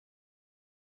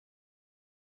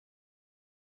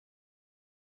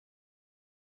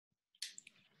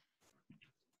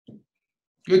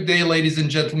Good day, ladies and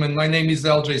gentlemen. My name is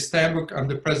LJ Stambuk. I'm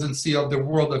the presidency of the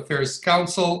World Affairs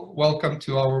Council. Welcome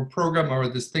to our program, our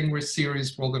distinguished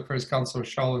series, World Affairs Council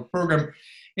Charlotte program.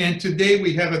 And today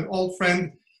we have an old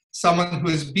friend, someone who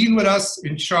has been with us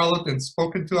in Charlotte and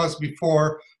spoken to us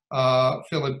before,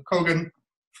 Philip Coggan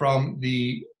from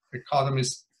the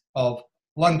Economist of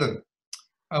London.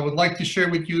 I would like to share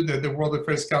with you that the World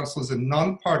Affairs Council is a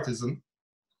non-partisan,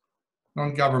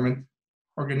 non-government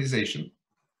organization.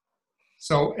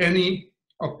 So any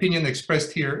opinion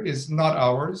expressed here is not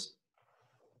ours.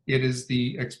 It is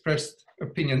the expressed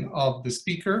opinion of the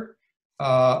speaker.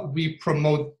 We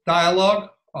promote dialogue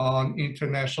on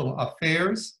international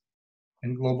affairs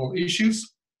and global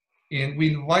issues. And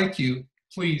we invite you,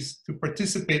 please, to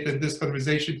participate in this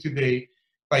conversation today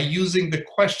by using the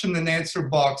question and answer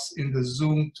box in the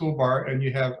Zoom toolbar. And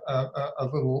you have a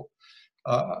little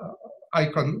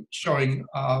icon showing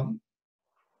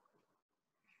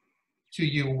to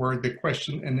you where the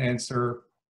question and answer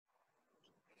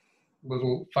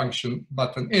little function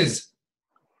button is.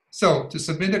 So to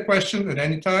submit a question at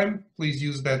any time, please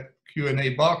use that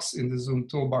Q&A box in the Zoom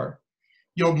toolbar.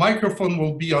 Your microphone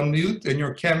will be on mute and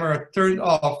your camera turned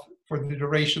off for the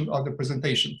duration of the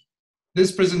presentation.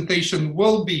 This presentation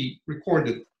will be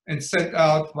recorded and sent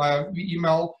out via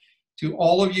email to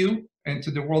all of you and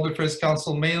to the World Affairs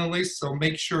Council mailing list, so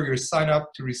make sure you're signed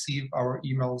up to receive our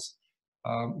emails.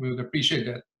 We would appreciate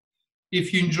that.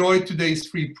 If you enjoyed today's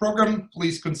free program,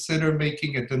 please consider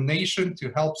making a donation to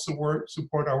help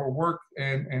support our work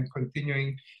and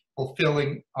continuing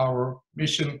fulfilling our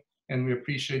mission. And we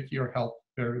appreciate your help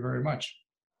very, very much.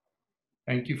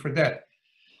 Thank you for that.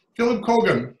 Philip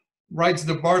Coggan writes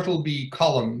the Bartleby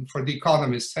column for The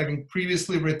Economist, having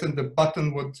previously written the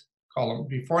Buttonwood column.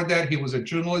 Before that, he was a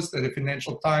journalist at the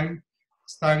Financial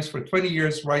Times for 20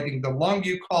 years, writing the Long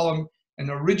View column and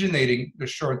originating the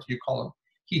Short View column.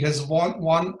 He has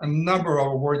won a number of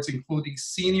awards, including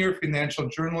Senior Financial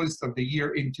Journalist of the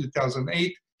Year in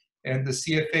 2008 and the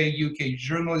CFA UK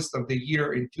Journalist of the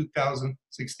Year in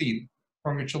 2016.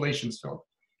 Congratulations, Phil.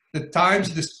 The Times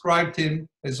described him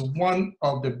as one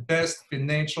of the best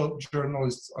financial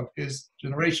journalists of his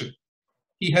generation.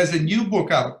 He has a new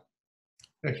book out,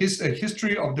 A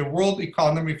History of the World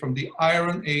Economy from the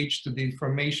Iron Age to the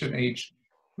Information Age,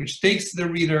 which takes the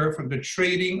reader from the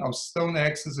trading of stone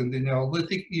axes in the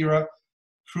Neolithic era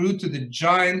through to the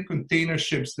giant container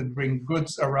ships that bring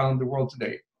goods around the world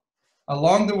today.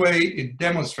 Along the way, it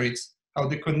demonstrates how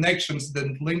the connections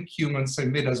that link humans have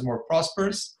made us more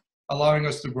prosperous, allowing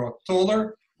us to grow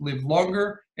taller, live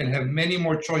longer, and have many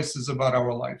more choices about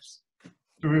our lives.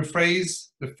 To rephrase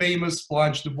the famous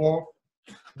Blanche Dubois,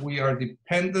 we are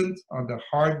dependent on the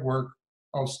hard work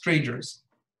of strangers.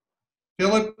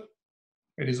 Philip,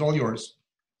 it is all yours.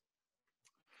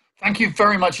 Thank you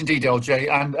very much indeed,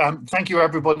 LJ, and thank you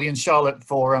everybody in Charlotte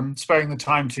for sparing the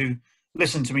time to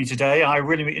listen to me today. I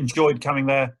really enjoyed coming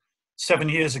there 7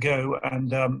 years ago,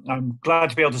 and I'm glad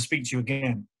to be able to speak to you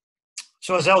again.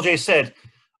 So as LJ said,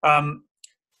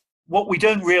 what we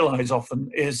don't realize often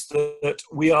is that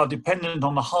we are dependent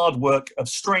on the hard work of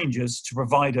strangers to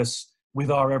provide us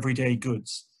with our everyday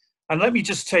goods. And let me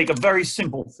just take a very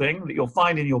simple thing that you'll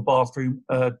find in your bathroom,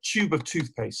 a tube of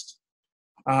toothpaste.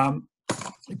 You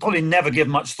probably never give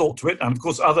much thought to it. And of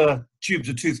course, other tubes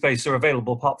of toothpaste are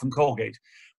available apart from Colgate.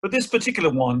 But this particular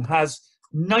one has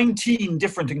 19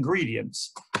 different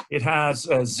ingredients. It has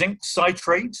zinc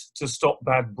citrate to stop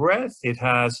bad breath. It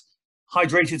has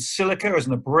hydrated silica as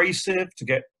an abrasive to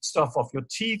get stuff off your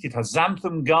teeth. It has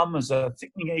xanthan gum as a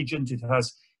thickening agent. It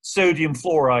has sodium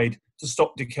fluoride to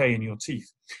stop decay in your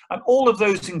teeth. And all of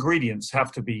those ingredients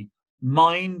have to be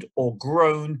mined or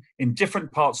grown in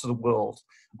different parts of the world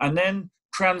and then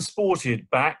transported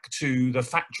back to the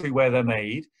factory where they're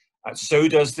made. So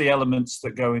does the elements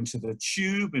that go into the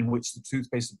tube in which the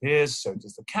toothpaste appears, so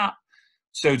does the cap,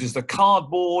 so does the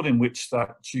cardboard in which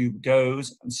that tube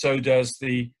goes, and so does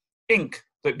the ink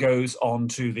that goes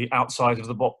onto the outside of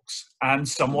the box. And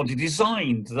somebody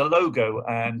designed the logo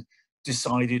and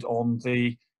decided on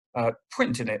the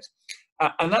print in it.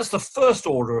 And that's the first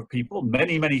order of people,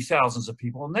 many, many thousands of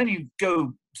people. And then you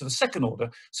go to the second order.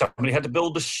 Somebody had to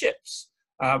build the ships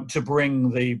to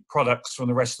bring the products from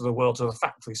the rest of the world to the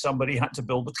factory. Somebody had to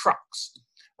build the trucks.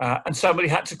 And somebody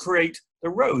had to create the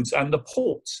roads and the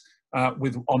ports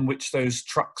on which those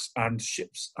trucks and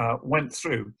ships went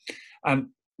through. And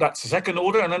that's the second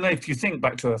order. And then if you think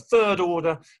back to a third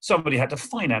order, somebody had to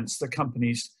finance the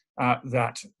companies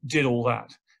that did all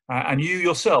that. And you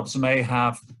yourselves may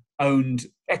have owned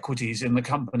equities in the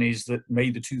companies that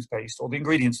made the toothpaste, or the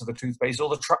ingredients of the toothpaste, or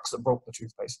the trucks that brought the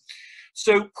toothpaste.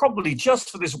 So probably just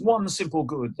for this one simple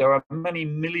good, there are many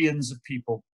millions of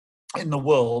people in the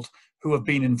world who have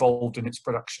been involved in its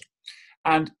production.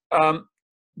 And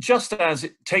just as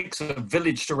it takes a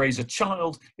village to raise a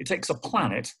child, it takes a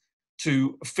planet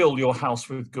to fill your house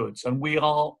with goods. And we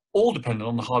are all dependent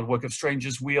on the hard work of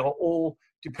strangers. We are all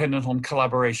dependent on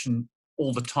collaboration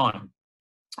all the time.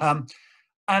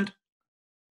 And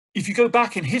if you go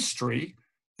back in history,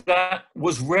 that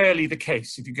was rarely the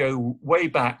case. If you go way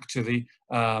back to the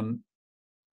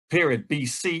period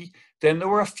BC, then there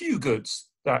were a few goods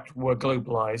that were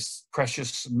globalized.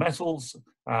 Precious metals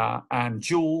and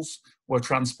jewels were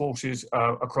transported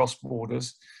across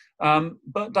borders,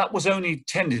 but that was only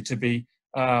tended to be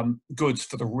goods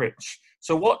for the rich.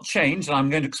 So what changed, and I'm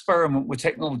going to experiment with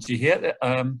technology here.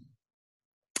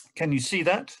 Can you see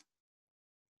that?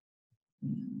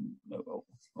 No,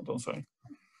 hold on, sorry.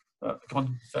 Come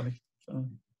on, Sammy.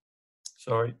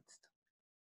 Sorry.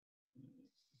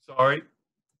 Sorry.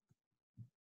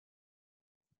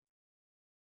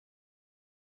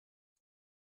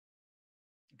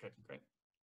 Okay, great.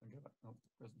 Oh,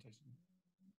 presentation.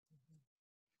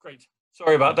 Great.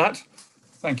 Sorry about that.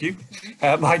 Thank you.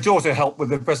 My daughter helped with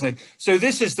the presentation. So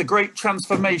this is the great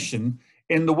transformation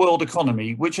in the world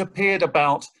economy, which appeared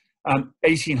about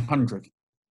 1800.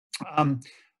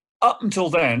 Up until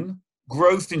then,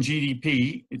 growth in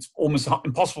GDP, it's almost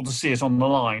impossible to see it on the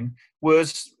line,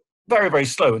 was very, very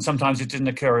slow, and sometimes it didn't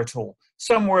occur at all.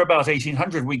 Somewhere about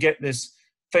 1800, we get this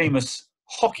famous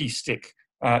hockey stick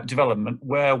development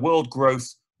where world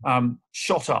growth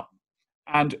shot up.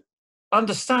 And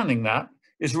understanding that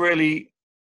is really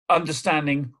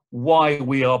understanding why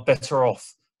we are better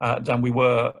off than we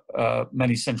were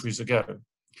many centuries ago.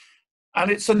 And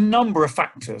it's a number of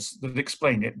factors that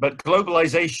explain it, but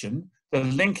globalization, the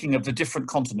linking of the different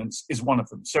continents, is one of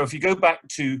them. So if you go back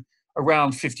to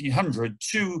around 1500,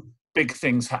 two big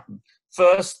things happen.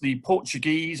 First, the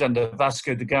Portuguese under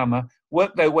Vasco da Gama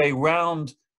worked their way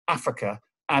around Africa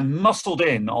and muscled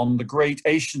in on the great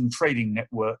Asian trading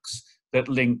networks that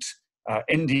linked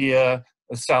India,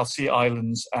 the South Sea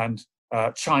Islands, and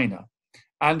China.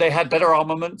 And they had better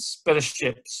armaments, better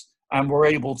ships, and were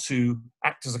able to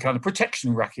act as a kind of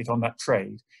protection racket on that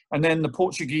trade. And then the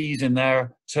Portuguese, in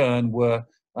their turn, were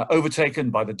overtaken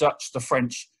by the Dutch, the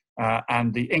French,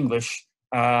 and the English,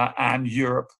 and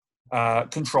Europe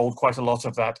controlled quite a lot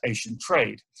of that Asian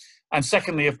trade. And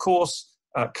secondly, of course,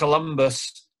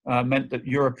 Columbus meant that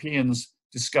Europeans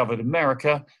discovered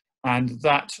America, and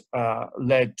that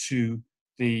led to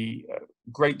the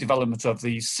great development of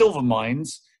the silver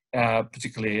mines,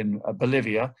 particularly in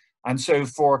Bolivia. And so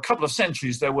for a couple of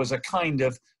centuries, there was a kind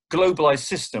of globalized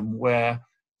system where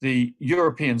the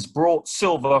Europeans brought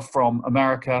silver from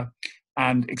America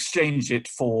and exchanged it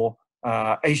for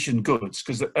Asian goods,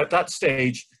 because at that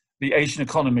stage, the Asian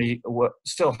economy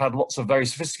still had lots of very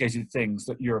sophisticated things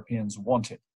that Europeans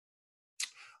wanted.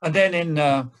 And then in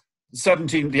the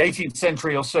 18th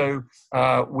century or so,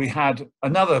 we had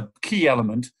another key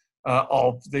element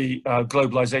of the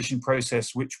globalization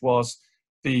process, which was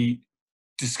the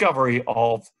discovery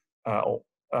of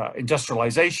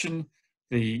industrialization,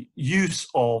 the use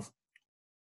of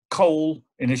coal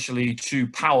initially to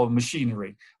power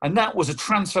machinery. And that was a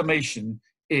transformation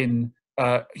in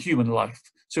human life.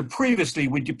 So previously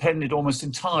we depended almost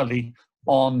entirely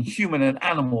on human and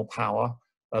animal power,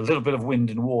 a little bit of wind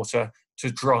and water,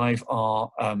 to drive our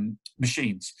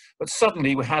machines. But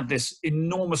suddenly we had this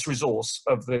enormous resource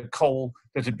of the coal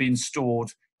that had been stored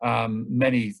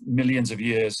many millions of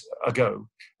years ago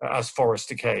as forest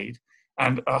decayed.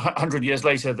 And 100 years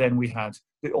later, then we had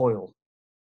the oil.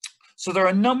 So there are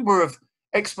a number of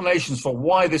explanations for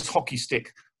why this hockey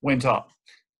stick went up.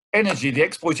 Energy, the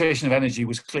exploitation of energy,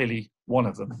 was clearly one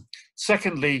of them.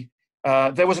 Secondly,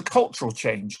 there was a cultural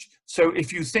change. So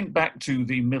if you think back to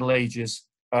the Middle Ages,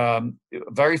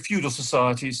 very feudal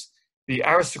societies, the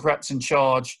aristocrats in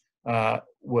charge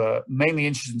were mainly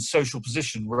interested in social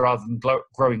position rather than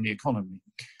growing the economy.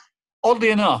 Oddly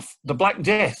enough, the Black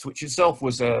Death, which itself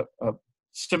was a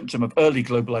symptom of early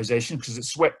globalization because it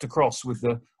swept across with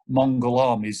the Mongol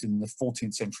armies in the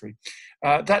 14th century,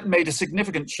 that made a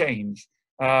significant change.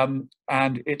 And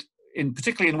it,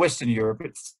 particularly in Western Europe,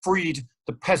 it freed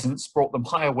the peasants, brought them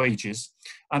higher wages,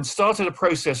 and started a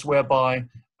process whereby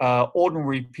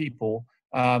ordinary people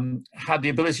had the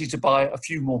ability to buy a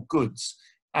few more goods.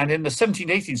 And in the 17th,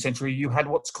 18th century, you had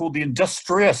what's called the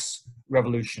Industrious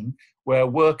Revolution, where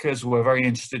workers were very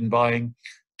interested in buying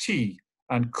tea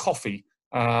and coffee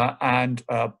and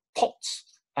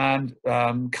pots and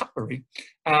cutlery,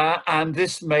 and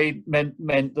this meant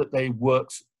that they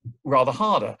worked rather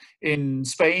harder. In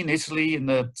Spain, Italy, in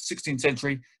the 16th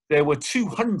century, there were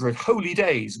 200 holy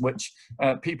days which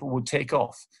people would take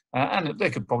off, and they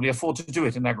could probably afford to do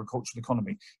it in the agricultural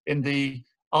economy. In the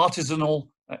artisanal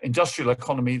industrial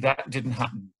economy, that didn't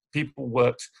happen. People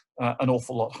worked an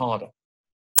awful lot harder.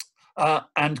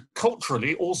 And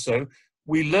culturally also,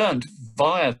 we learned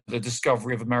via the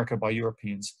discovery of America by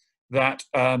Europeans that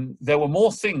there were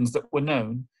more things that were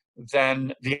known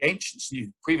than the ancients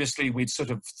knew. Previously, we'd sort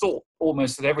of thought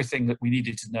almost that everything that we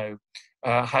needed to know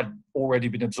had already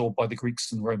been absorbed by the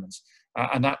Greeks and Romans.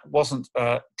 And that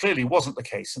clearly wasn't the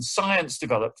case. And science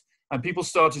developed, and people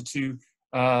started to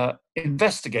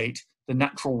investigate the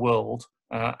natural world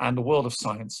and the world of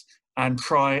science and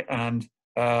try and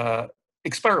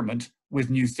experiment with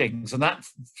new things. And that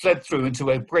fled through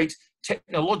into a great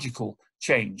technological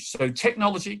change. So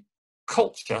technology,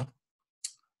 culture,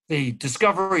 the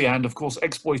discovery and, of course,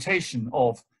 exploitation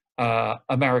of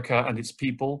America and its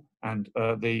people and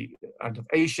of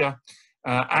Asia,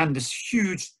 and this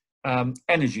huge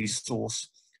energy source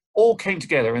all came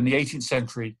together in the 18th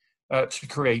century to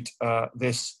create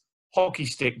this hockey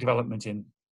stick development in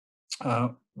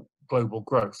global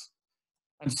growth.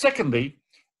 And secondly,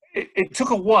 it took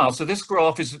a while. So this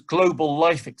graph is global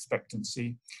life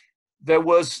expectancy. There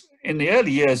was, in the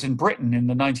early years in Britain in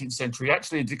the 19th century,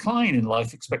 actually a decline in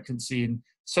life expectancy in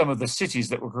some of the cities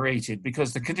that were created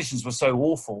because the conditions were so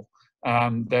awful.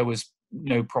 There was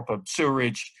no proper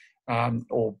sewerage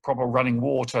or proper running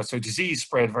water, so disease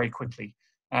spread very quickly.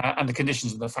 And the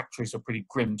conditions in the factories are pretty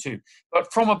grim too.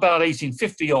 But from about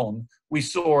 1850 on, we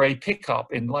saw a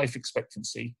pickup in life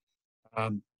expectancy.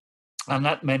 And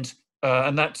that meant,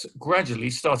 and that gradually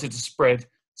started to spread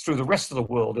through the rest of the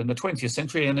world in the 20th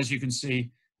century. And as you can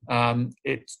see,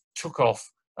 it took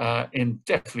off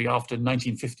definitely after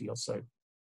 1950 or so.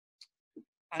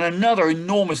 And another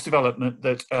enormous development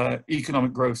that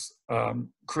economic growth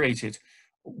created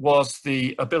was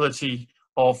the ability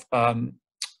of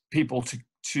people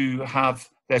to have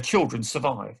their children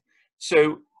survive.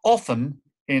 So often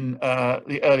in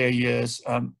the earlier years,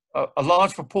 a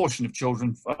large proportion of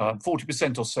children,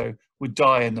 40% or so, would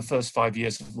die in the first 5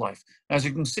 years of life. As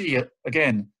you can see,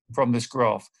 again, from this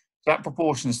graph, that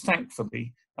proportion has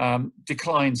thankfully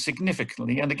declined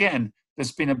significantly. And again,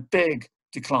 there's been a big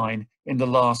decline in the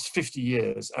last 50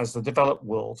 years as the developed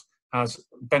world has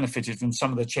benefited from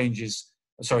some of the changes,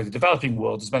 sorry, the developing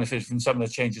world has benefited from some of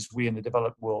the changes we in the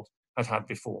developed world had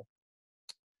before.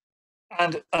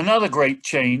 And another great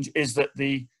change is that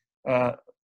the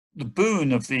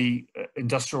boon of the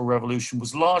Industrial Revolution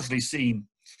was largely seen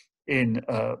in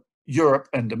Europe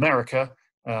and America,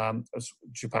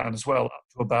 Japan as well, up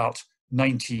to about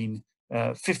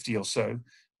 1950 or so.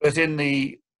 But in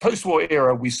the post-war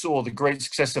era, we saw the great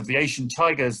success of the Asian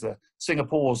tigers, the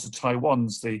Singapores, the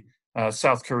Taiwans, the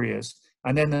South Koreas.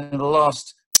 And then in the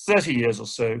last 30 years or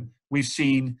so, we've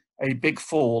seen a big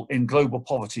fall in global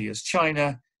poverty as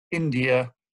China,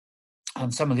 India,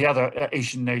 and some of the other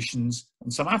Asian nations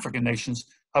and some African nations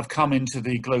have come into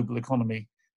the global economy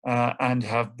and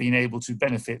have been able to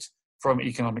benefit from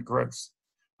economic growth.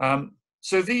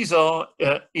 So these are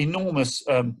enormous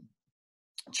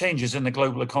changes in the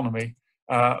global economy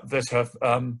that have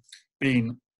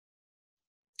been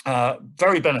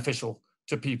very beneficial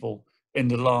to people in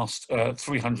the last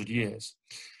 300 years.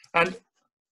 And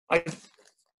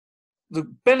the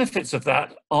benefits of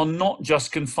that are not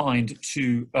just confined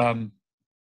to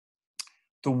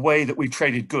the way that we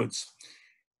traded goods.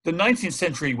 The 19th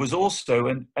century was also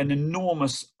an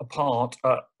enormous part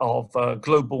of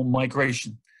global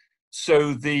migration.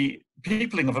 So the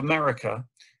peopling of America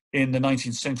in the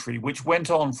 19th century, which went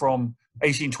on from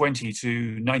 1820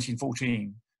 to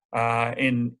 1914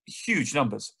 in huge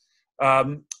numbers,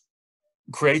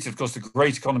 created, of course, the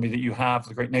great economy that you have,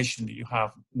 the great nation that you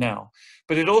have now.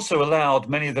 But it also allowed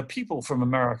many of the people from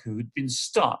America who'd been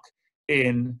stuck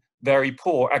in very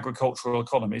poor agricultural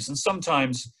economies and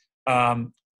sometimes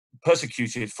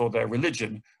persecuted for their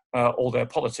religion or their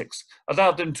politics,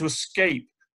 allowed them to escape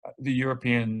the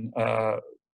European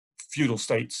feudal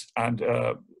states and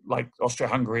like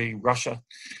Austria-Hungary, Russia,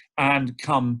 and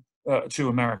come to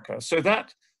America. So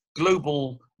that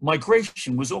global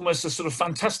migration was almost a sort of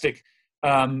fantastic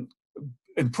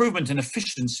improvement in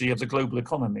efficiency of the global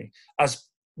economy as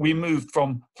we moved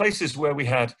from places where we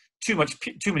had too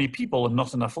many people and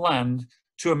not enough land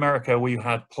to America where you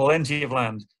had plenty of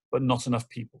land but not enough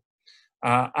people.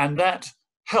 And that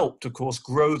helped, of course,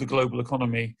 grow the global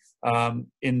economy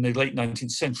in the late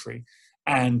 19th century.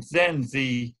 And then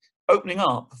the opening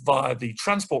up via the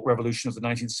transport revolution of the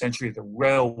 19th century, the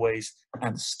railways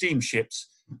and steamships,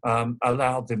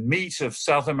 allowed the meat of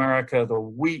South America, the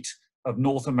wheat of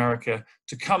North America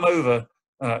to come over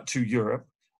to Europe.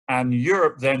 And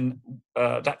Europe then,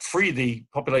 that freed the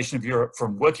population of Europe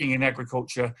from working in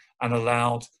agriculture and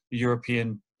allowed the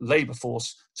European labor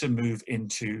force to move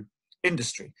into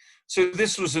industry. So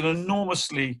this was an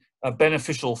enormously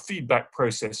beneficial feedback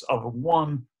process of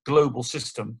one global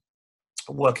system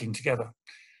working together.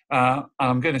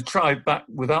 I'm going to try back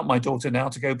without my daughter now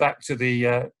to go back to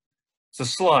the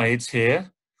slides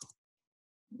here.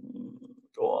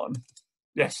 Go on.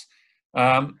 Yes.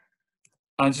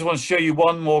 I just want to show you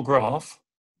one more graph.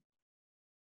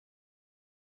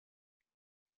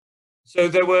 So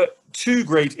there were two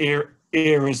great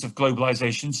eras of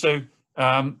globalization. So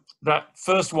that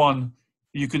first one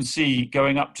you can see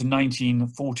going up to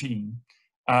 1914,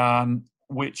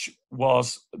 which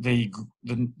was the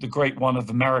great one of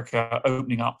America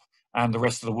opening up and the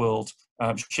rest of the world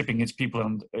shipping its people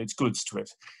and its goods to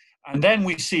it. And then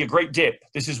we see a great dip.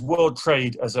 This is world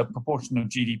trade as a proportion of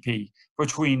GDP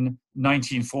between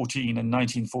 1914 and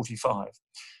 1945.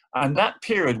 And that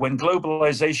period when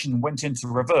globalization went into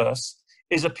reverse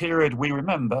is a period we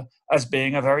remember as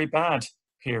being a very bad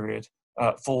period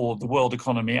for the world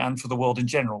economy and for the world in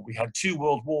general. We had 2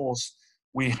 world wars.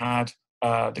 We had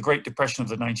the Great Depression of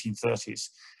the 1930s.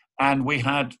 And we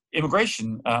had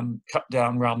immigration cut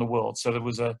down around the world. So there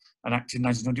was an act in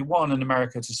 1921 in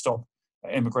America to stop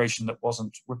immigration that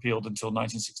wasn't repealed until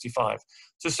 1965.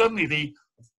 So suddenly the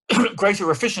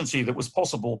greater efficiency that was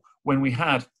possible when we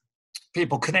had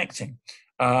people connecting,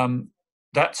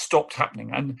 that stopped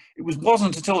happening. And it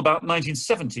wasn't until about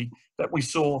 1970 that we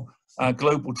saw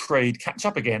global trade catch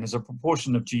up again as a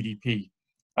proportion of GDP.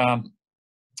 And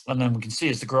then we can see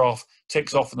as the graph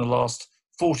takes off in the last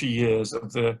 40 years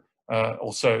of the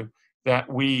or so, that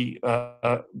we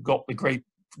got the great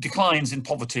declines in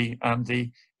poverty and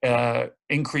the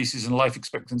increases in life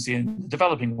expectancy in the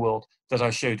developing world that I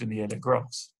showed in the earlier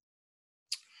graphs.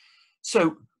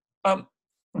 So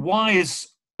why is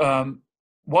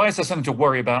there something to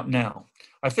worry about now?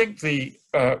 I think the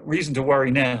reason to worry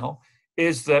now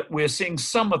is that we're seeing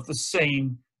some of the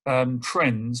same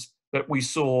trends that we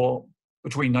saw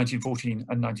between 1914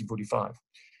 and 1945.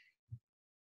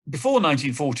 Before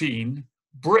 1914,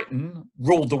 Britain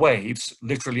ruled the waves,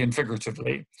 literally and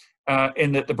figuratively,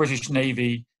 in that the British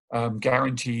Navy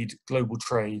guaranteed global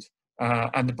trade,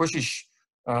 and the British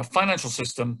financial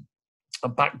system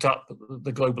backed up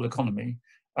the global economy.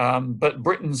 But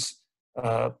Britain's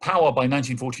power by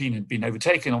 1914 had been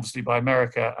overtaken, obviously, by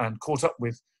America and caught up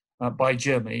with by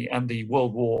Germany, and the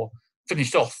World War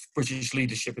finished off British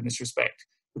leadership in this respect.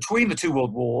 Between the 2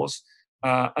 world wars,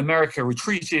 America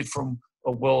retreated from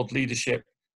a world leadership,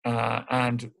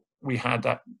 and we had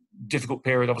that difficult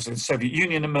period. Obviously, the Soviet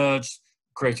Union emerged,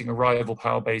 creating a rival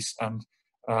power base, and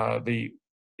the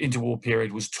interwar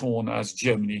period was torn as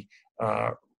Germany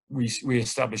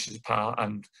re-established its power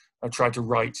and tried to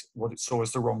right what it saw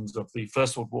as the wrongs of the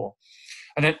First World War.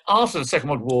 And then after the Second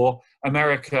World War,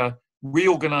 America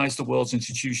reorganized the world's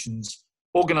institutions,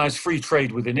 organized free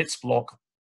trade within its bloc.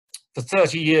 For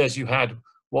 30 years, you had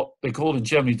what they called in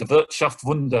Germany the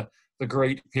Wirtschaftswunder, the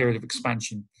great period of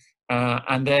expansion.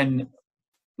 And then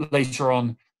later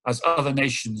on, as other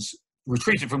nations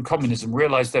retreated from communism,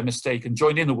 realized their mistake and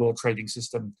joined in the world trading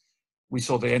system, we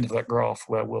saw the end of that graph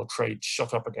where world trade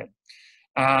shot up again.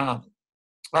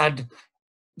 And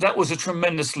that was a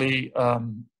tremendously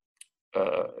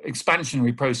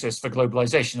expansionary process for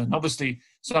globalization. And obviously,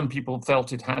 some people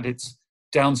felt it had its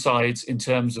downsides in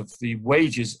terms of the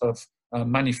wages of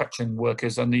manufacturing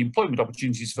workers and the employment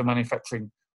opportunities for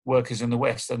manufacturing workers in the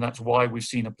West, and that's why we've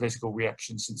seen a political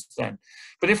reaction since then.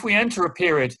 But if we enter a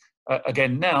period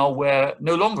again now where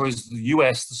no longer is the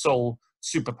US the sole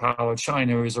superpower,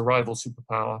 China is a rival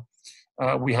superpower,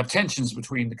 we have tensions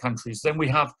between the countries, then we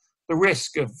have the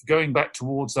risk of going back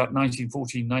towards that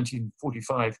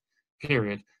 1914-1945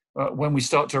 period when we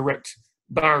start to erect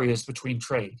barriers between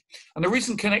trade. And the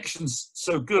reason connection's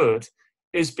so good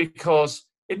is because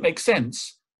it makes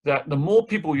sense that the more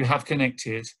people you have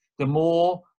connected, the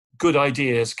more good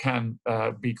ideas can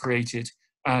be created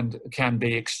and can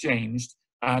be exchanged,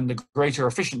 and the greater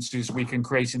efficiencies we can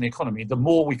create in the economy, the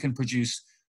more we can produce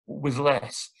with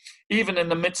less. Even in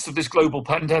the midst of this global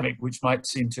pandemic, which might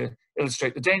seem to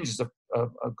illustrate the dangers of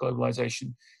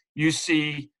globalization, you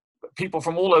see people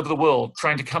from all over the world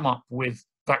trying to come up with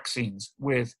vaccines,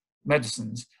 with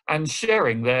medicines, and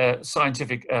sharing their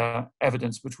scientific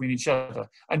evidence between each other,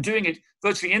 and doing it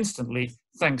virtually instantly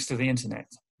thanks to the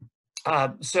internet.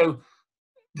 So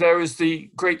there is the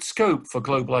great scope for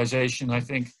globalization, I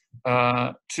think,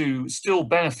 to still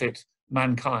benefit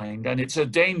mankind. And it's a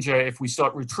danger if we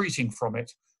start retreating from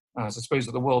it, as I suppose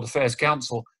at the World Affairs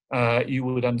Council you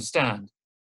would understand.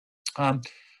 Now,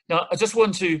 I just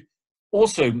want to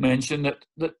also mention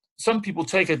that some people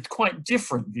take a quite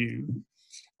different view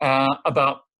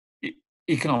about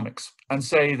economics and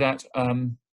say that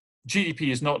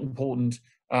GDP is not important,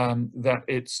 that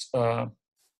it's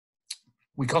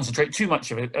we concentrate too much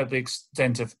of it at the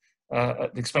extent of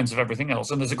at the expense of everything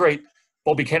else. And there's a great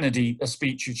Bobby Kennedy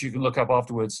speech which you can look up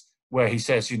afterwards, where he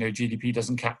says, you know, GDP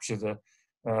doesn't capture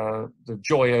the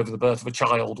joy over the birth of a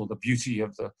child or the beauty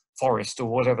of the forest or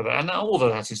whatever. And all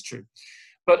of that is true.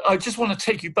 But I just want to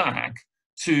take you back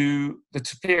to the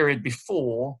period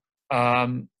before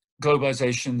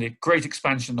globalization, the great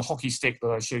expansion, the hockey stick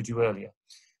that I showed you earlier.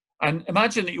 And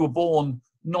imagine that you were born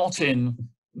not in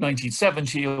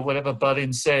 1970 or whatever, but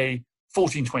in, say,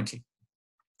 1420.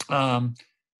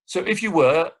 So if you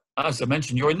were, as I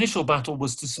mentioned, your initial battle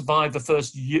was to survive the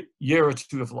first year or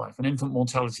two of life, and infant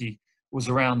mortality was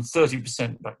around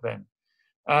 30% back then.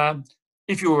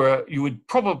 If you were, you would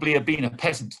probably have been a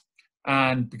peasant,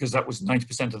 and because that was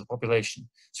 90% of the population.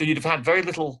 So you'd have had very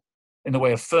little in the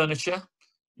way of furniture.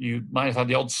 You might have had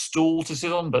the odd stool to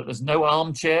sit on, but there's no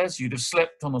armchairs. You'd have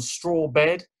slept on a straw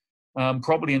bed,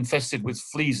 probably infested with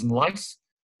fleas and lice.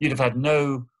 You'd have had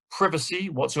no privacy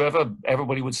whatsoever.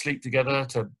 Everybody would sleep together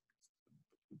to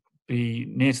be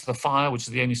near to the fire, which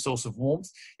is the only source of warmth.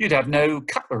 You'd have no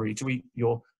cutlery to eat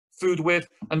your food with,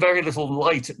 and very little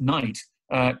light at night.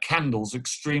 Candles,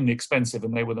 extremely expensive,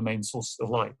 and they were the main source of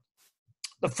light.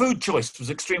 The food choice was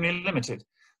extremely limited.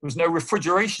 There was no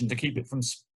refrigeration to keep it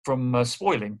from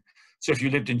spoiling. So if you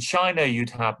lived in China,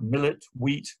 you'd have millet,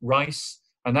 wheat, rice,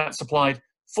 and that supplied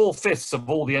 4/5 of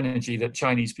all the energy that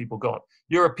Chinese people got.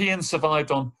 Europeans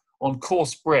survived on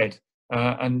coarse bread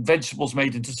and vegetables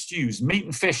made into stews. Meat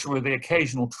and fish were the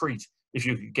occasional treat if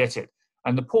you could get it.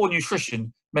 And the poor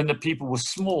nutrition meant that people were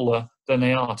smaller than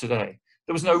they are today.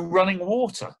 There was no running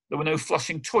water. There were no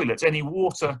flushing toilets. Any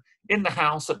water in the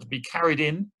house had to be carried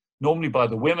in, normally by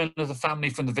the women of the family,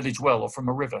 from the village well or from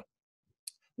a river.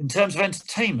 In terms of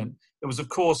entertainment, there was, of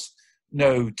course,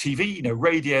 no TV, no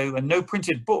radio, and no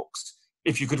printed books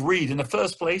if you could read in the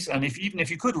first place. And even if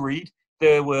you could read,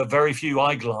 there were very few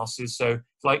eyeglasses. So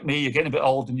like me, you're getting a bit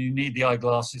old and you need the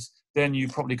eyeglasses, then you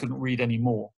probably couldn't read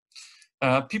anymore.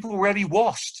 People rarely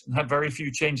washed and had very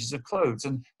few changes of clothes,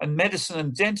 and medicine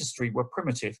and dentistry were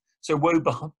primitive. So woe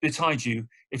betide you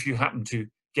if you happened to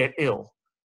get ill.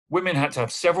 Women had to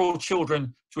have several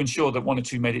children to ensure that 1 or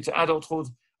 2 made it to adulthood,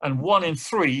 and 1 in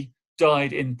 3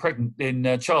 died in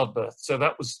childbirth. So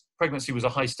pregnancy was a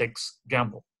high stakes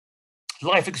gamble.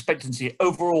 Life expectancy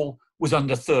overall was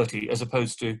under 30 as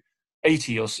opposed to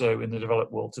 80 or so in the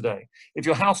developed world today. If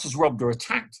your house was robbed or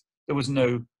attacked, there was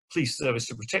no police service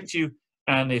to protect you.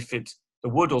 And if the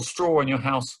wood or straw in your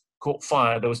house caught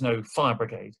fire, there was no fire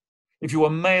brigade. If you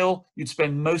were male, you'd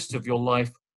spend most of your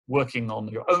life working on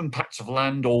your own patch of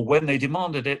land, or when they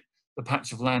demanded it, the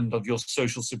patch of land of your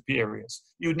social superiors.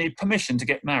 You would need permission to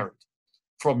get married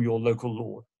from your local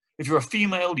lord. If you're a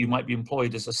female, you might be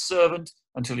employed as a servant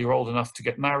until you're old enough to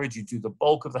get married. You do the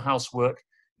bulk of the housework.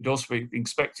 You'd also be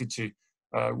expected to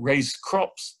raise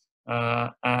crops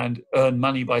and earn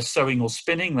money by sewing or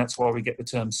spinning. That's why we get the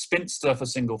term spinster for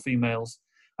single females.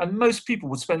 And most people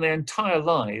would spend their entire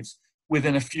lives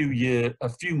within a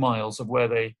few miles of where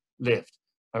they lived.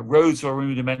 Roads were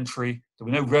rudimentary. There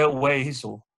were no railways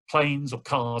or planes or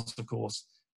cars, of course.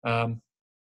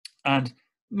 And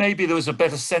maybe there was a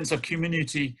better sense of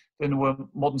community than there were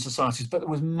modern societies, but there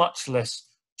was much less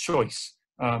choice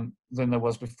than there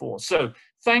was before. So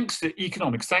thanks to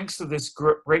economics, thanks to this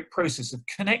great process of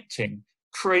connecting,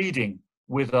 trading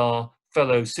with our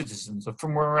fellow citizens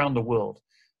from around the world,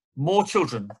 more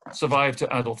children survive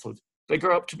to adulthood. They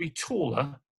grow up to be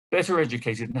taller, better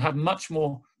educated, and have much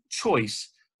more choice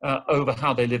over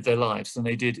how they live their lives than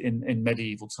they did in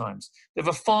medieval times. They have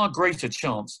a far greater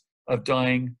chance of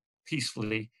dying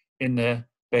peacefully in their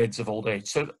beds of old age.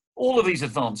 So all of these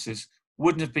advances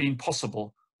wouldn't have been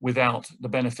possible without the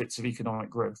benefits of economic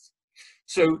growth.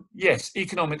 So yes,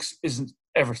 economics isn't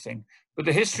everything, but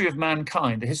the history of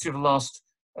mankind, the history of the last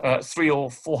 300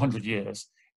 or 400 years,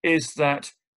 is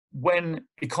that when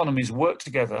economies work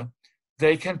together,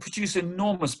 they can produce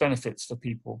enormous benefits for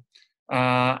people.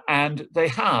 And they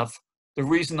have. The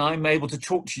reason I'm able to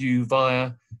talk to you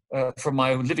from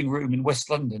my living room in West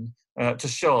London to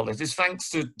Charlotte is thanks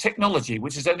to technology,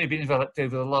 which has only been developed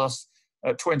over the last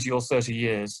 20 or 30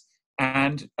 years.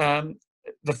 And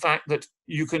the fact that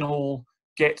you can all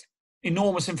get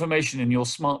enormous information in your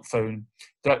smartphone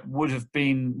that would have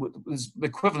been was the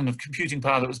equivalent of computing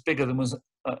power that was bigger than was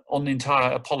on the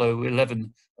entire Apollo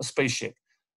 11 spaceship,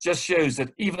 just shows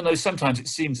that even though sometimes it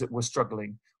seems that we're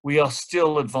struggling, we are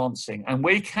still advancing, and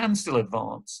we can still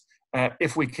advance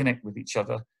if we connect with each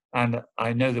other. And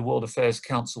I know the World Affairs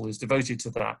Council is devoted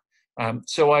to that.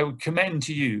 So I would commend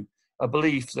to you a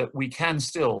belief that we can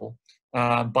still,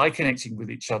 by connecting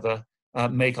with each other,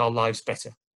 make our lives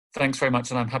better. Thanks very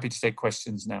much, and I'm happy to take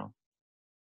questions now.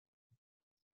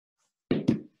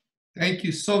 Thank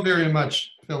you so very much,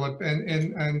 Philip,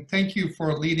 and thank you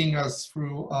for leading us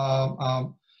through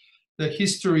the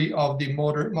history of the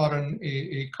modern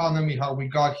economy, how we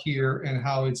got here, and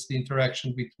how it's the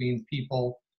interaction between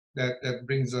people that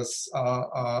brings us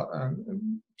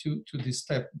to this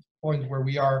point where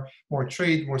we are more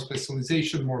trade, more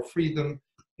specialization, more freedom,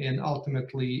 and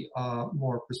ultimately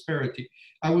more prosperity.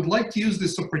 I would like to use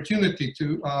this opportunity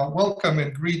to welcome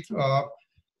and greet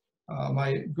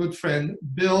my good friend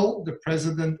Bill, the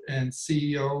President and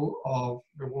CEO of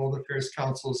the World Affairs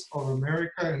Councils of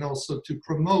America, and also to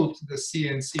promote the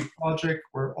CxC project,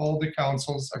 where all the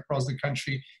councils across the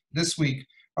country this week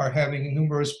are having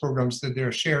numerous programs that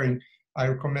they're sharing. I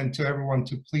recommend to everyone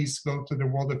to please go to the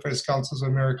World Affairs Councils of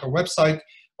America website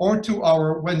or to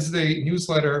our Wednesday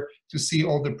newsletter to see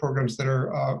all the programs that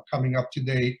are coming up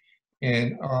today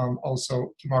and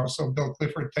also tomorrow. So Bill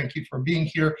Clifford, thank you for being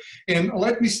here. And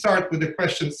let me start with the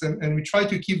questions, and we try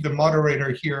to keep the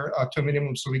moderator here to a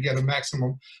minimum so we get a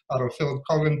maximum out of Philip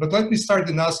Coggan. But let me start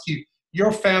and ask you,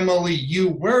 your family,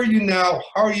 where are you now?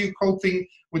 How are you coping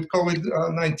with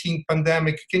COVID-19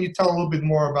 pandemic? Can you tell a little bit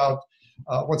more about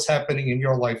what's happening in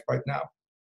your life right now?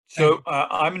 So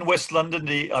I'm in West London.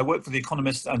 I work for The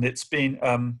Economist, and it's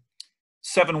been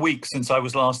 7 weeks since I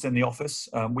was last in the office.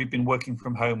 We've been working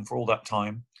from home for all that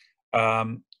time.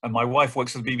 And my wife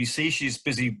works for the BBC. She's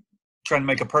busy trying to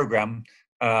make a program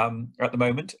at the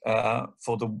moment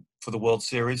for the World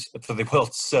Series, for the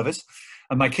World Service.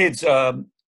 And my kids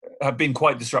have been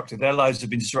quite disrupted. Their lives have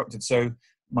been disrupted. So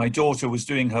my daughter was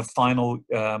doing her final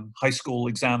high school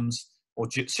exams, or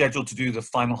scheduled to do the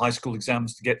final high school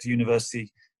exams to get to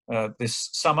university this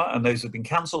summer, and those have been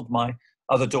cancelled. My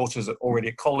other daughter's already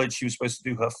at college. She was supposed to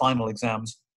do her final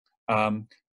exams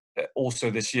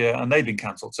also this year, and they've been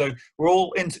cancelled. So we're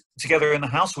all together in the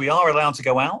house. We are allowed to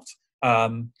go out,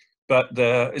 but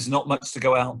there is not much to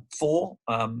go out for.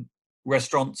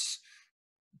 Restaurants,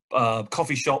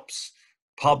 coffee shops,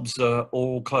 pubs are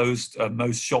all closed.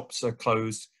 Most shops are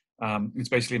closed. It's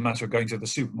basically a matter of going to the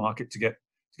supermarket to get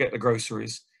the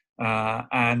groceries.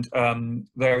 And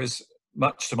there is,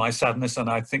 much to my sadness, and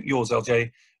I think yours,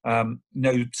 LJ,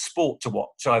 no sport to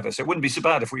watch either. So it wouldn't be so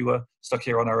bad if we were stuck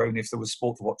here on our own if there was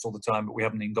sport to watch all the time, but we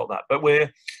haven't even got that. But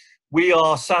we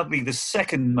are sadly the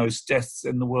second most deaths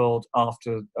in the world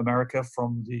after America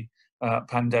from the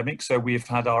pandemic. So we've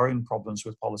had our own problems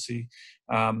with policy,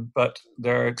 but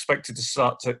they're expected to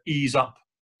start to ease up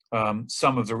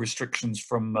some of the restrictions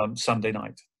from Sunday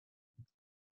night.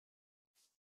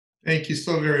 Thank you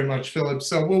so very much, Philip.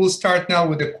 So we will start now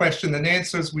with the question and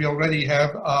answers. We already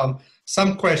have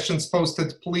some questions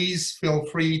posted. Please feel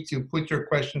free to put your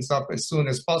questions up as soon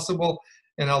as possible,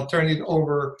 and I'll turn it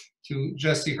over to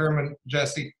Jesse Herman.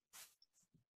 Jesse.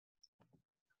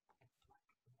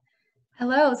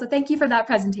 Hello, so thank you for that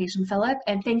presentation, Philip,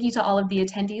 and thank you to all of the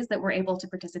attendees that were able to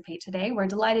participate today. We're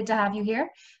delighted to have you here.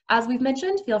 As we've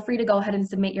mentioned, feel free to go ahead and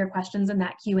submit your questions in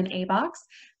that Q&A box.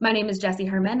 My name is Jesse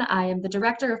Herman. I am the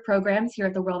Director of Programs here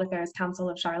at the World Affairs Council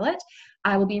of Charlotte.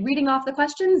 I will be reading off the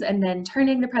questions and then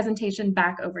turning the presentation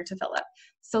back over to Philip.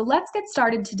 So let's get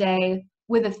started today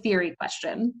with a theory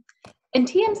question. In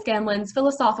T.M. Scanlon's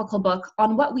philosophical book,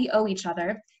 On What We Owe Each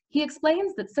Other, he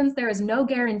explains that since there is no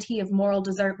guarantee of moral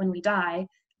desert when we die,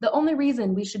 the only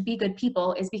reason we should be good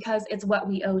people is because it's what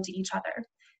we owe to each other.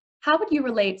 How would you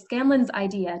relate Scanlon's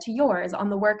idea to yours on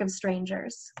the work of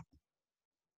strangers?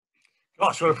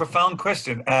 Gosh, what a profound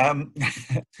question. I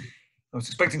was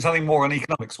expecting something more on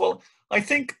economics. Well, I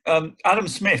think Adam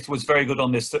Smith was very good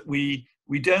on this, that we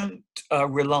don't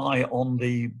rely on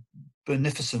the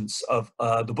beneficence of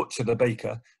the butcher, the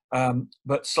baker,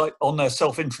 but on their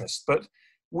self-interest. But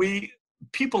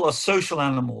people are social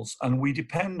animals, and we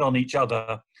depend on each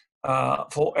other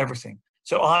for everything.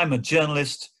 So I'm a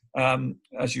journalist.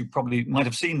 As you probably might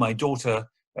have seen, my daughter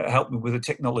helped me with the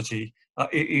technology.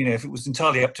 If it was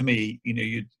entirely up to me,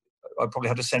 I'd probably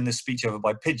have to send this speech over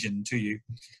by pigeon to you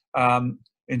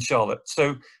in Charlotte.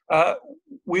 So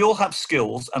we all have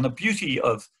skills, and the beauty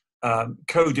of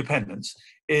codependence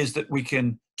is that we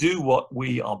can do what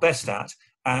we are best at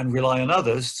and rely on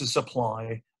others to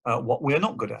supply what we're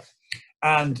not good at.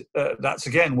 And that's,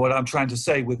 again, what I'm trying to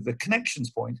say with the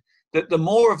connections point, that the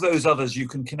more of those others you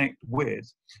can connect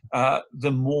with,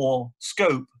 the more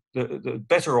scope, the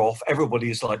better off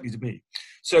everybody is likely to be.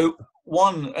 So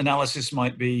one analysis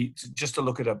might be just to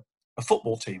look at a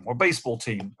football team or baseball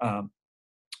team.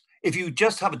 If you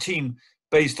just have a team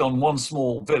based on one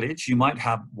small village, you might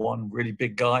have one really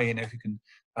big guy, you know, who can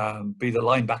be the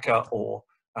linebacker or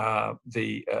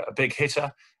the big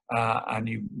hitter, and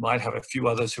you might have a few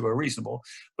others who are reasonable.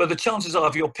 But the chances are,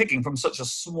 if you're picking from such a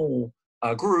small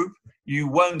group, you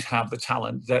won't have the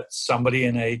talent that somebody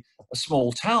in a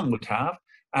small town would have,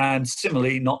 and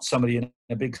similarly, not somebody in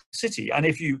a big city. And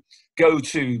if you go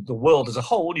to the world as a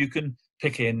whole, you can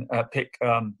pick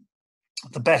the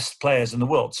best players in the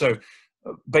world. So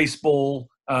baseball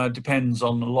depends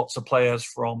on lots of players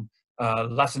from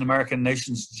Latin American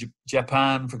nations,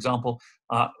 Japan, for example.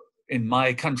 In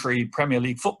my country, Premier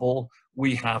League football,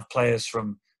 we have players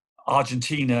from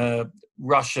Argentina,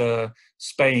 Russia,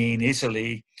 Spain,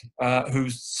 Italy, who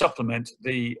supplement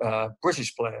the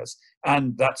British players.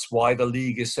 And that's why the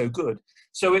league is so good.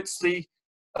 So it's the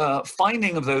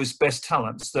finding of those best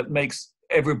talents that makes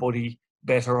everybody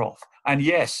better off. And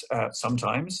yes,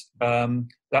 sometimes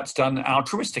that's done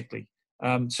altruistically.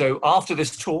 So after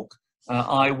this talk,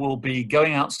 I will be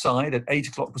going outside at 8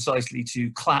 o'clock precisely to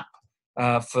clap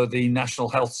for the National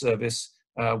Health Service,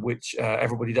 which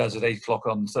everybody does at 8 o'clock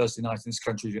on Thursday night in this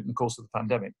country in the course of the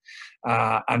pandemic.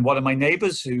 And one of my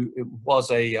neighbors, who was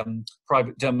a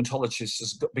private dermatologist,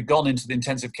 has gone into the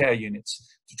intensive care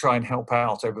units to try and help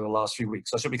out over the last few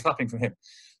weeks. I shall be clapping for him.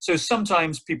 So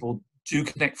sometimes people do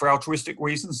connect for altruistic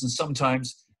reasons, and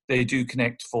sometimes they do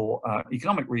connect for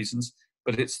economic reasons,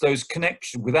 but it's those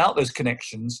connections. Without those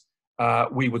connections,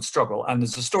 we would struggle. And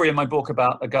there's a story in my book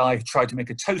about a guy who tried to make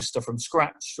a toaster from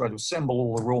scratch, tried to assemble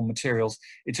all the raw materials.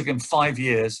 It took him 5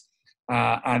 years,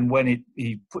 and when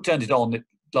he turned it on, it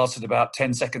lasted about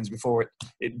 10 seconds before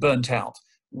it burnt out.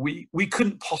 We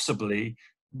couldn't possibly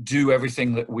do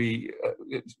everything that we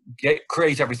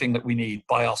create everything that we need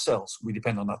by ourselves. We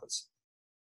depend on others.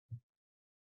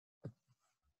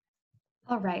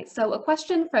 All right, so a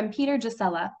question from Peter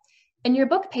Gisella. In your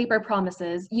book, Paper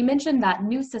Promises, you mentioned that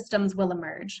new systems will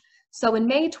emerge. So in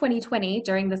May 2020,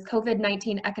 during this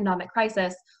COVID-19 economic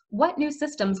crisis, what new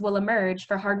systems will emerge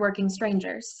for hardworking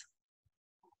strangers?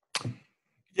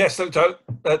 Yes,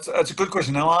 that's a good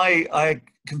question. Now, I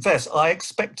confess, I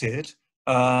expected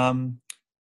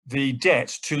the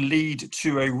debt to lead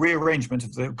to a rearrangement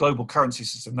of the global currency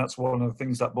system. That's one of the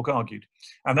things that book argued.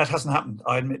 And that hasn't happened,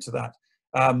 I admit to that.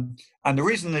 And the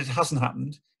reason that it hasn't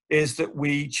happened is that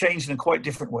we changed in a quite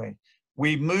different way.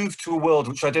 We moved to a world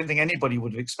which I don't think anybody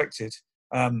would have expected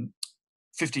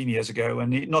 15 years ago,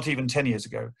 and not even 10 years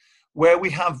ago, where we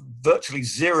have virtually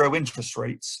zero interest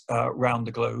rates around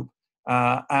the globe,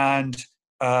 and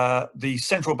the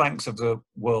central banks of the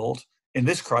world in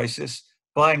this crisis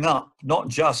buying up not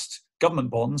just government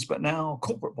bonds, but now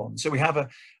corporate bonds. So we have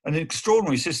an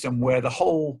extraordinary system where the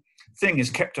whole thing is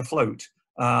kept afloat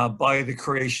by the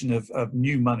creation of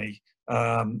new money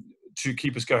to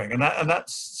keep us going. And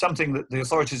that's something that the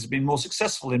authorities have been more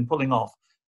successful in pulling off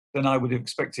than I would have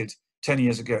expected 10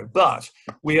 years ago. But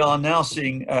we are now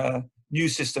seeing new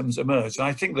systems emerge. And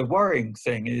I think the worrying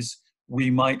thing is we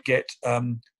might get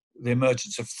the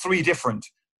emergence of 3 different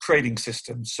trading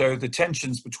systems. So the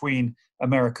tensions between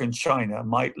America and China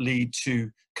might lead to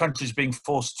countries being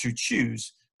forced to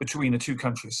choose between the 2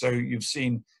 countries. So you've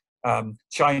seen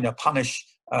China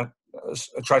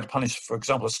try to punish, for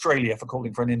example, Australia for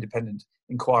calling for an independent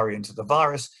inquiry into the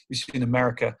virus. You've seen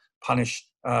America punish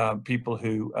people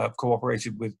who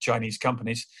cooperated with Chinese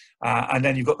companies. And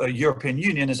then you've got the European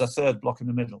Union as a third block in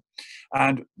the middle.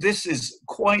 And this is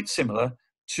quite similar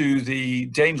to the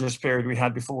dangerous period we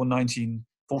had before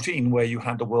 1914, where you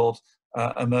had the world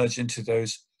emerge into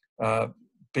those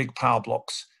big power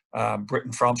blocks,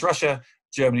 Britain, France, Russia,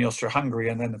 Germany, Austria-Hungary,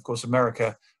 and then, of course,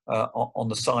 America on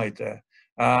the side there.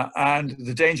 And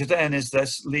the danger then is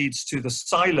this leads to the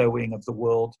siloing of the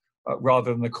world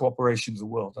rather than the cooperation of the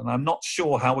world. And I'm not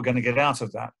sure how we're going to get out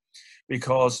of that,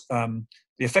 because the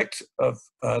effect of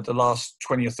the last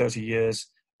 20 or 30 years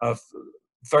of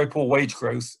very poor wage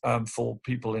growth for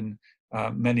people in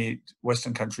many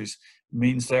Western countries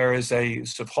means there is a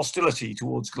sort of hostility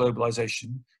towards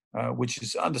globalization, which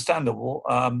is understandable,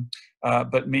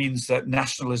 but means that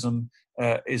nationalism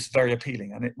is very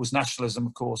appealing. And it was nationalism,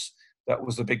 of course, that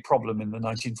was the big problem in the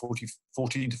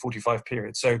 1914 to 45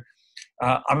 period. So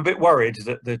I'm a bit worried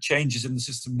that the changes in the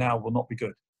system now will not be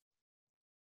good.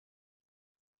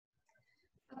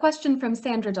 A question from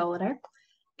Sandra Doliter.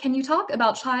 Can you talk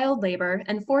about child labor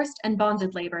and forced and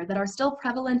bonded labor that are still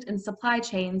prevalent in supply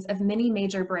chains of many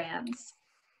major brands?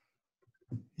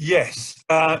 Yes,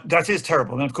 that is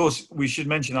terrible. And of course, we should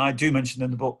mention, I do mention in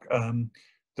the book,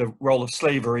 the role of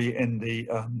slavery in the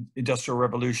Industrial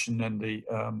Revolution, and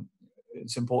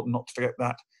it's important not to forget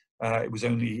that. It was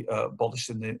only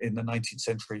abolished in the 19th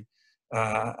century.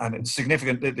 And it's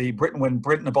significant that when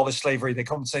Britain abolished slavery, they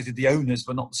compensated the owners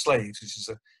but not the slaves, which is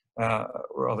a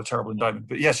rather terrible indictment.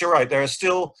 But yes, you're right. There are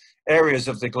still areas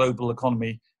of the global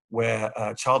economy where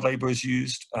child labor is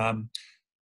used.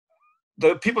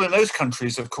 The people in those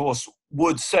countries, of course,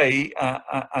 would say,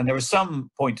 and there is some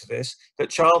point to this, that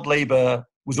child labor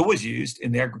was always used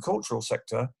in the agricultural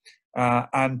sector,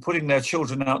 and putting their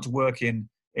children out to work in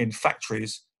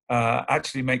factories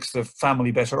actually makes the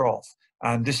family better off.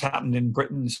 And this happened in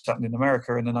Britain, this happened in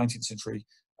America in the 19th century.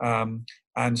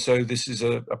 And so this is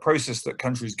a process that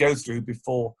countries go through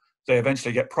before they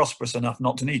eventually get prosperous enough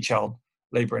not to need child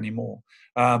labor anymore.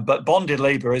 But bonded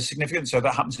labor is significant. So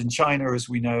that happens in China, as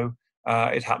we know.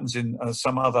 It happens in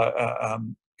some other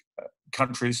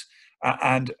countries.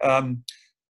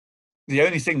 The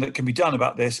only thing that can be done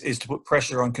about this is to put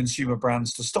pressure on consumer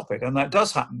brands to stop it. And that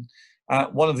does happen.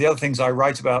 One of the other things I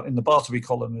write about in the Bartleby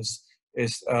column is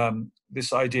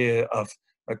this idea of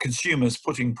consumers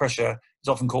putting pressure. It's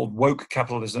often called woke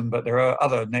capitalism, but there are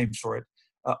other names for it,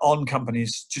 on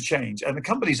companies to change. And the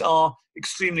companies are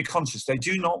extremely conscious. They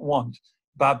do not want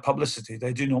bad publicity.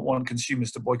 They do not want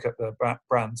consumers to boycott their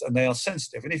brands, and they are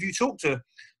sensitive. And if you talk to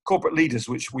corporate leaders,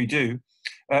 which we do,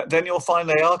 then you'll find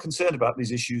they are concerned about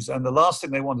these issues. And the last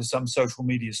thing they want is some social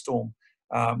media storm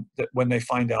that when they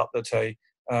find out that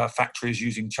a factory is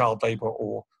using child labor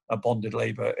or bonded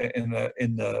labor in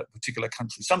the particular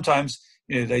country. Sometimes,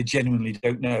 they genuinely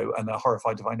don't know and they're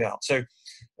horrified to find out. So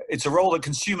it's a role that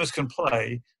consumers can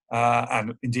play,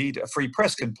 and indeed a free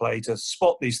press can play, to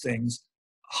spot these things,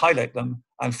 highlight them,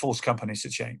 and force companies to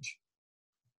change.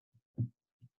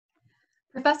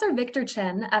 Professor Victor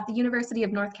Chin at the University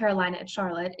of North Carolina at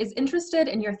Charlotte is interested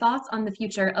in your thoughts on the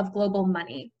future of global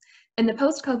money. In the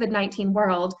post-COVID-19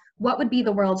 world, what would be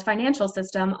the world's financial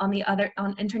system on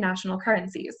international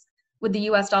currencies? Would the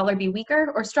US dollar be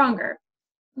weaker or stronger?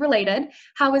 Related,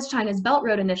 how is China's Belt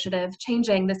Road Initiative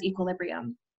changing this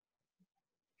equilibrium?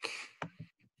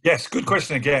 Yes, good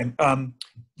question again.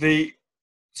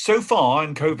 So far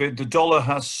in COVID, the dollar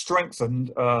has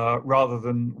strengthened rather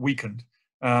than weakened.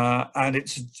 And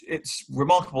it's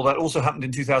remarkable that also happened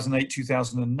in 2008,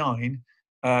 2009.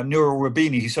 Nurul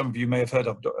Rabini, who some of you may have heard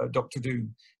of, Dr.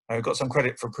 Doom, got some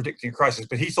credit for predicting a crisis,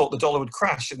 but he thought the dollar would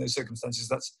crash in those circumstances.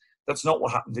 That's not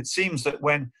what happened. It seems that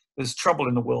when there's trouble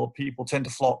in the world, people tend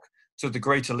to flock to the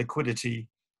greater liquidity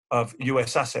of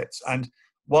US assets. And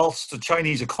whilst the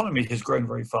Chinese economy has grown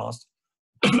very fast,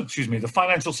 excuse me, the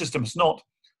financial system has not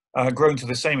grown to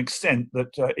the same extent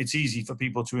that it's easy for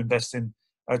people to invest in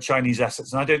Chinese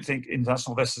assets. And I don't think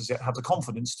international investors yet have the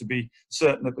confidence to be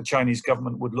certain that the Chinese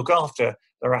government would look after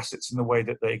their assets in the way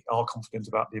that they are confident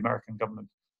about the American government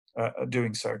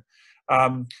doing so.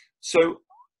 So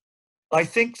I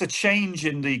think the change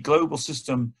in the global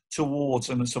system towards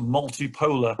some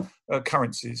multipolar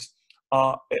currencies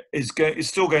is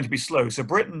still going to be slow. So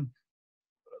Britain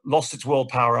lost its world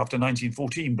power after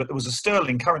 1914, but there was a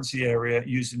sterling currency area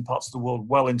used in parts of the world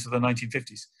well into the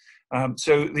 1950s.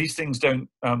 So these things don't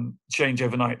change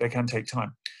overnight. They can take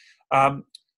time.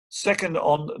 Second,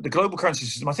 on the global currency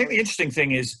system, I think the interesting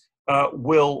thing is,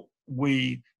 will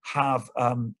we have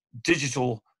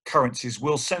digital currencies?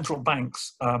 Will central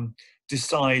banks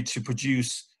decide to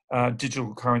produce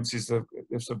digital currencies?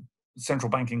 There's a central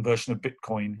banking version of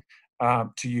Bitcoin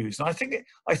to use. And I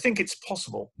think it's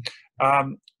possible.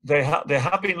 They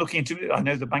have been looking into it. I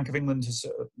know the Bank of England has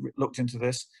looked into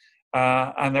this.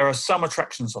 And there are some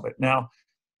attractions of it. Now,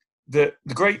 the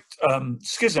great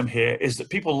schism here is that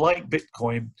people like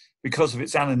Bitcoin because of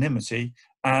its anonymity,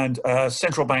 and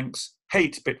central banks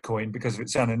hate Bitcoin because of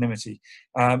its anonymity.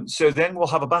 So then we'll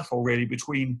have a battle really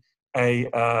between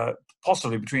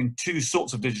possibly between two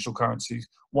sorts of digital currencies.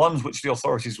 One which the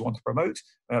authorities want to promote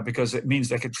because it means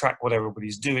they can track what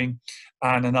everybody's doing,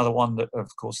 and another one that, of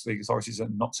course, the authorities are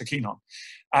not so keen on.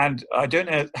 And I don't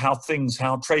know how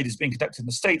trade is being conducted in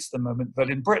the States at the moment, but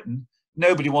in Britain,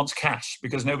 nobody wants cash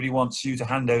because nobody wants you to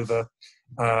hand over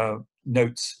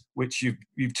notes which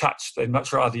you've touched. They'd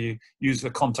much rather you use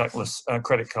the contactless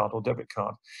credit card or debit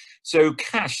card. So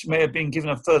cash may have been given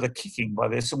a further kicking by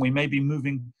this, and we may be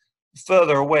moving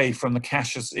further away from the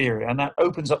cashless era, and that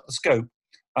opens up the scope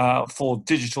for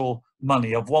digital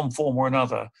money of one form or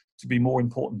another to be more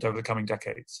important over the coming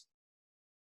decades.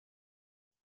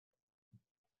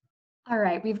 All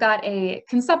right, we've got a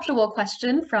conceptual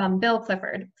question from Bill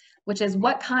Clifford, which is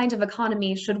what kind of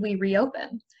economy should we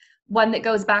reopen? One that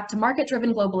goes back to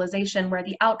market-driven globalization where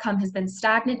the outcome has been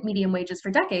stagnant medium wages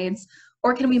for decades,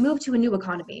 or can we move to a new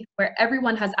economy where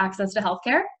everyone has access to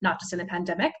healthcare, not just in a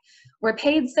pandemic, where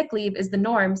paid sick leave is the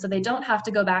norm so they don't have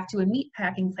to go back to a meat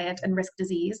packing plant and risk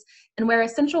disease, and where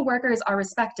essential workers are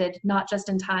respected, not just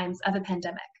in times of a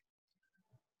pandemic?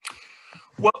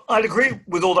 Well, I'd agree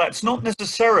with all that. It's not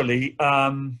necessarily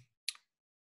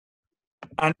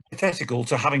antithetical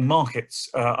to having markets,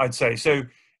 I'd say. So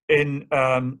in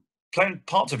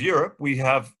parts of Europe, we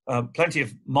have plenty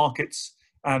of markets,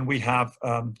 and we have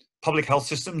public health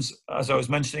systems. As I was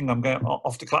mentioning, I'm going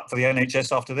off to clap for the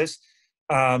NHS after this.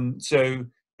 So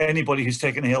anybody who's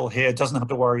taken ill here doesn't have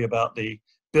to worry about the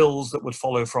bills that would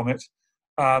follow from it.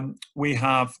 We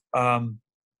have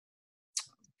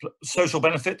social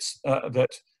benefits that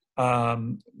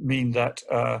mean that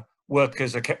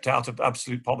workers are kept out of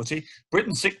absolute poverty.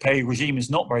 Britain's sick pay regime is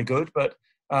not very good, but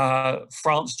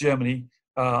France, Germany,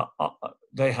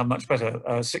 they have much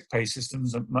better sick pay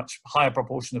systems, and much higher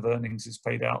proportion of earnings is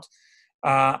paid out.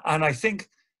 And I think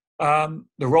the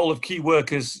role of key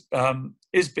workers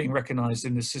is being recognised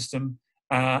in this system,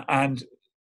 and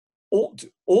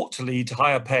ought to lead to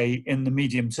higher pay in the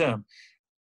medium term.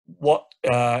 What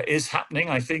is happening,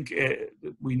 I think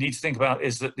we need to think about,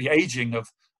 is that the aging of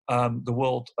the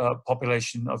world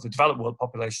population, of the developed world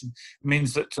population,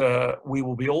 means that we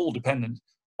will be all dependent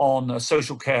on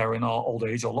social care in our old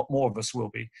age, or a lot more of us will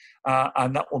be.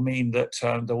 And that will mean that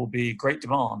there will be great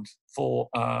demand for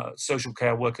social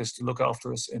care workers to look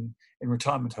after us in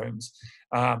retirement homes.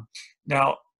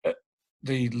 Now,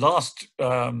 the last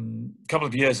couple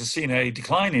of years has seen a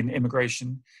decline in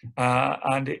immigration,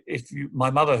 and my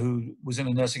mother, who was in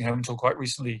a nursing home until quite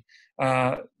recently,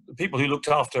 the people who looked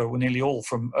after her were nearly all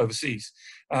from overseas,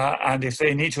 and if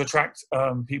they need to attract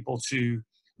people to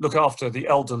look after the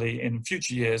elderly in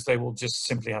future years, they will just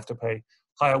simply have to pay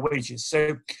higher wages.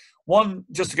 So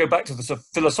just to go back to the sort of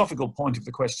philosophical point of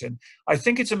the question, I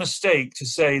think it's a mistake to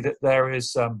say that there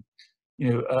is a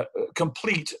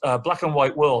complete black and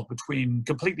white world between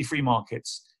completely free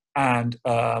markets and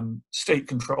state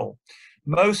control.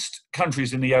 Most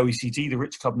countries in the OECD, the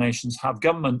rich club nations, have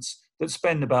governments that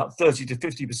spend about 30 to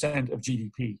 50% of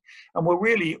GDP. And we're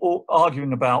really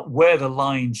arguing about where the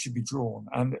line should be drawn.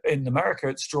 And in America,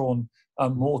 it's drawn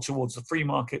more towards the free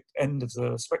market end of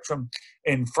the spectrum.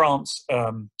 In France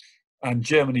and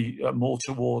Germany, more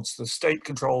towards the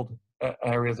state-controlled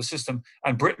area of the system,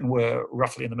 and Britain were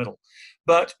roughly in the middle.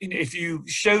 But if you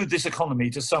showed this economy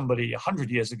to somebody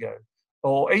 100 years ago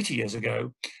or 80 years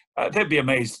ago, they'd be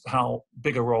amazed how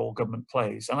big a role government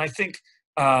plays. And I think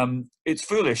it's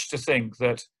foolish to think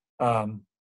that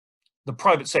the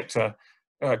private sector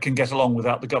can get along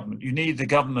without the government. You need the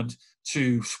government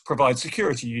to provide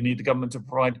security, you need the government to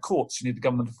provide courts, you need the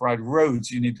government to provide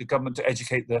roads, you need the government to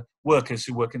educate the workers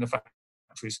who work in the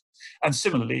factories. And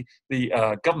similarly,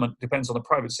 the government depends on the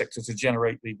private sector to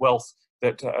generate the wealth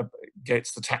that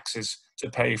gets the taxes to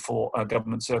pay for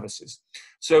government services.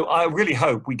 So I really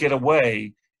hope we get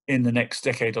away in the next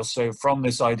decade or so from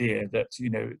this idea that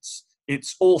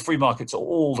it's all free markets or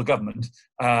all the government.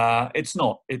 It's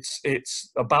not.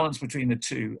 It's a balance between the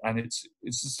two, and it's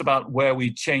just about where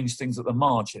we change things at the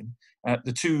margin.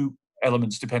 The two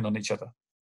elements depend on each other.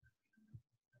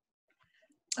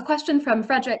 A question from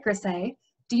Frederick Grisset.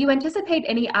 Do you anticipate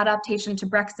any adaptation to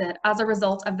Brexit as a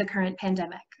result of the current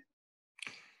pandemic?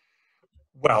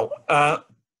 Well,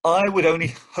 I would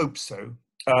only hope so.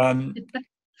 The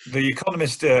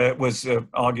Economist was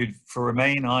argued for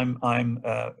Remain. I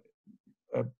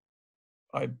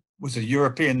was a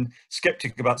European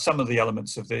skeptic about some of the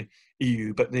elements of the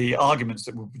EU, but the arguments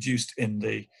that were produced in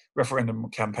the referendum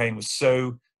campaign was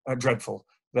so dreadful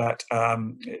that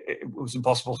it was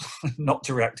impossible not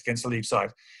to react against the Leave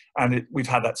side. And we've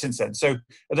had that since then. So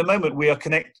at the moment, we are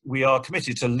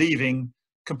committed to leaving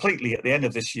completely at the end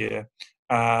of this year,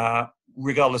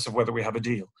 regardless of whether we have a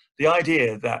deal. The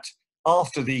idea that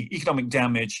after the economic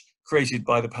damage created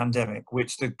by the pandemic,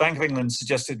 which the Bank of England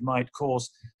suggested might cause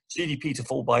GDP to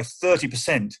fall by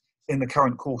 30% in the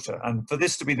current quarter, and for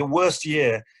this to be the worst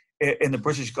year in the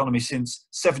British economy since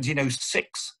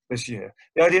 1706 this year.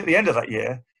 The idea at the end of that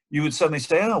year, you would suddenly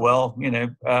say, oh, well,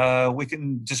 we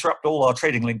can disrupt all our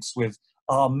trading links with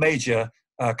our major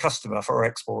customer for our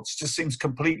exports. Just seems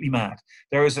completely mad.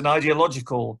 There is an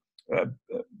ideological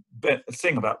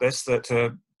thing about this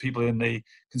that people in the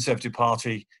Conservative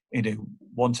Party,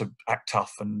 want to act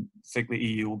tough and think the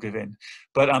EU will give in.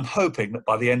 But I'm hoping that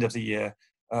by the end of the year,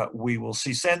 we will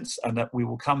see sense and that we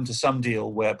will come to some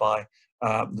deal whereby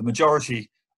the majority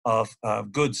of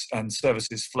goods and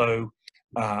services flow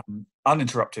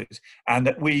uninterrupted, and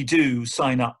that we do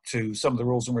sign up to some of the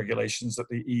rules and regulations that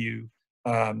the EU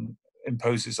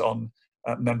imposes on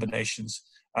member nations,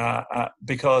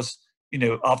 because, you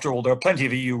know, after all, there are plenty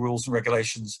of EU rules and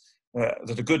regulations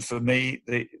that are good for me.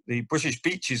 The British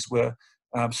beaches were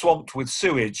swamped with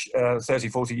sewage 30,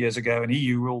 40 years ago, and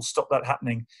EU rules stopped that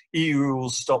happening. EU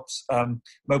rules stops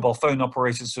mobile phone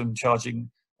operators from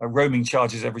charging roaming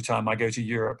charges every time I go to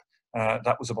Europe.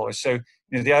 That was abolished. So,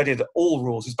 you know, the idea that all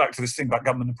rules is back to this thing about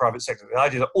government and private sector. The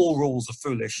idea that all rules are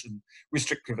foolish and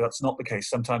restrictive, that's not the case.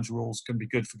 Sometimes rules can be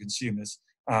good for consumers,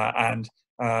 and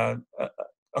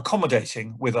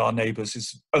accommodating with our neighbours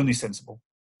is only sensible.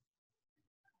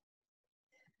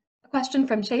 A question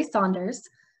from Chase Saunders.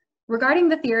 Regarding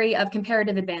the theory of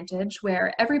comparative advantage,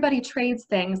 where everybody trades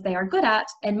things they are good at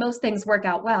and most things work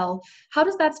out well, how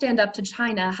does that stand up to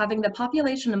China having the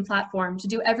population and platform to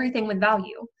do everything with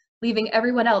value, leaving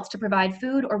everyone else to provide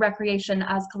food or recreation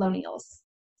as colonials?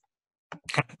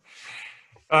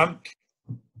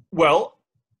 Well,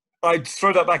 I'd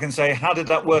throw that back and say, how did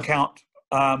that work out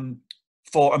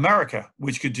for America,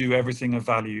 which could do everything of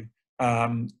value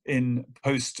in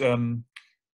post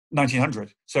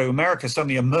 1900? So America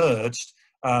suddenly emerged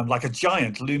like a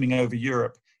giant looming over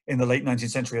Europe in the late 19th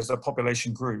century as the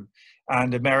population grew,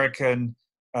 and American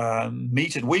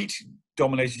meat and wheat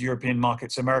dominated European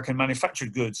markets. American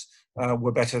manufactured goods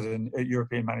were better than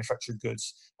European manufactured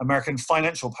goods. American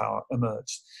financial power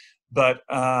emerged, but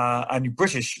and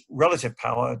British relative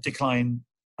power declined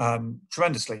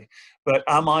tremendously. But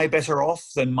am I better off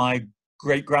than my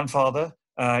great-grandfather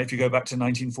if you go back to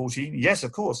 1914? Yes,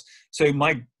 of course. So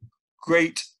my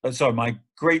great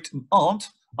aunt,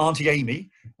 Auntie Amy,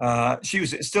 she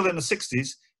was still in the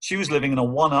 60s. She was living in a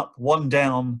one-up,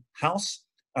 one-down house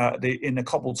in a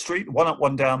cobbled street. One up,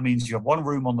 one down means you have one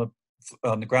room on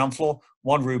the ground floor,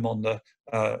 one room on the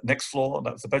next floor,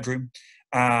 that's the bedroom,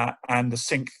 and the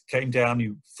sink came down,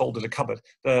 you folded a cupboard.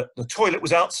 The toilet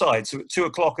was outside, so at 2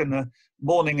 o'clock in the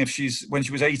morning, when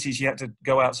she was 80, she had to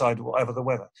go outside, whatever the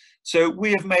weather. So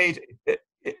we have made,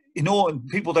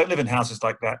 people don't live in houses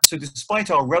like that. So despite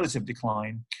our relative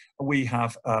decline, we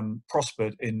have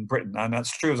prospered in Britain, and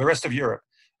that's true of the rest of Europe.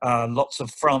 Lots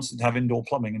of France didn't have indoor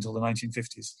plumbing until the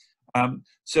 1950s.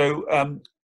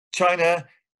 China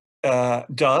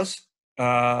does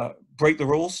break the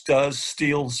rules, does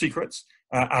steal secrets,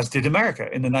 as did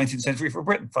America in the 19th century for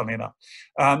Britain, funnily enough.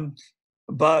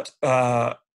 But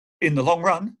in the long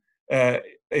run,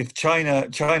 if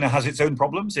China has its own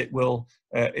problems, it will,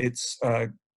 its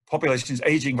population is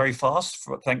aging very fast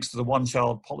thanks to the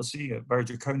one-child policy, a very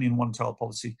draconian one-child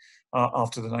policy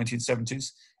after the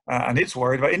 1970s. And it's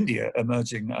worried about India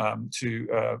emerging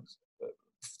to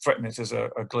threaten it as a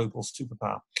global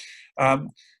superpower.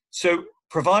 So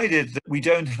provided that we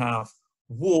don't have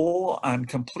war and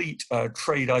complete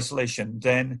trade isolation,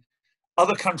 then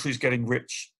other countries getting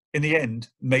rich in the end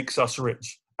makes us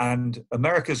rich. And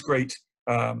America's great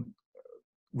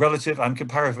relative and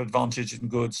comparative advantage in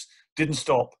goods didn't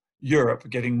stop Europe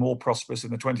getting more prosperous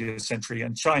in the 20th century,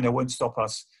 and China won't stop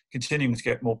us continuing to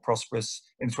get more prosperous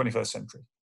in the 21st century.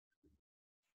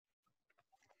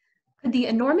 Could the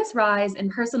enormous rise in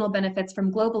personal benefits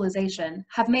from globalization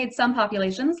have made some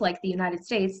populations, like the United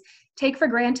States, take for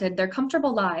granted their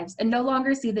comfortable lives and no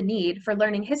longer see the need for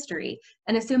learning history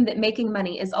and assume that making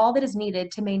money is all that is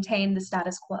needed to maintain the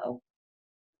status quo?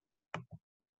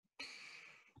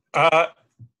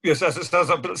 Yes, that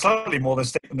sounds a slightly more than a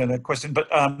statement than a question, but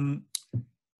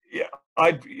yeah,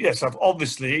 I've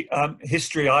obviously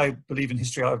history. I believe in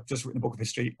history. I've just written a book of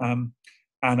history, and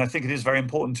I think it is very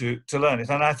important to learn it.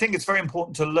 And I think it's very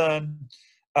important to learn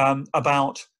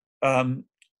about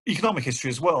economic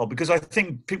history as well, because I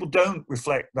think people don't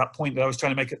reflect that point that I was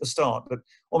trying to make at the start, that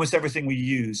almost everything we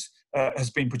use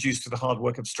has been produced through the hard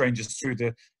work of strangers, through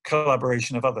the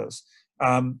collaboration of others.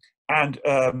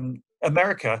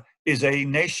 America is a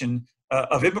nation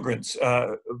of immigrants,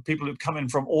 people who've come in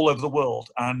from all over the world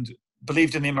and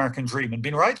believed in the American dream and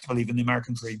been right to believe in the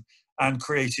American dream, and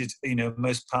created, the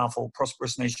most powerful,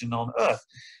 prosperous nation on earth.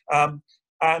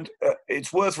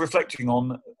 It's worth reflecting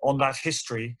on that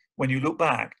history when you look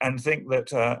back and think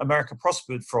that America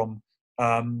prospered from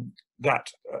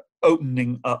that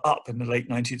opening up in the late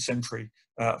 19th century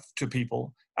to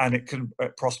people, and it can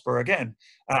prosper again.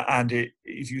 I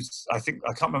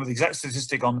can't remember the exact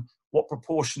statistic on what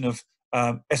proportion of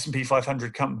S&P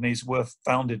 500 companies were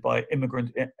founded by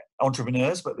immigrant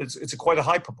entrepreneurs, but it's quite a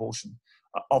high proportion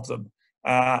of them.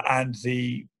 And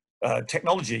the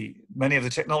many of the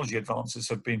technology advances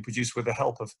have been produced with the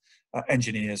help of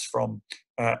engineers from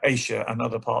Asia and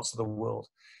other parts of the world.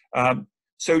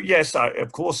 So yes,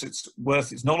 of course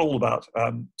it's not all about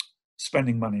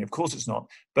spending money, of course it's not,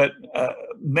 but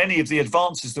many of the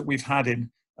advances that we've had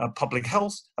in public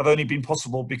health have only been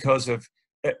possible because of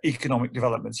economic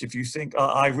developments. If you think,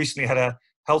 I recently had a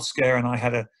health scare and I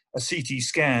had a CT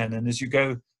scan, and as you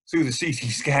go through the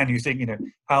CT scan, you think,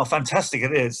 how fantastic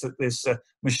it is that this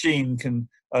machine can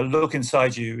look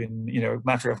inside you in, a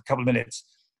matter of a couple of minutes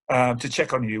to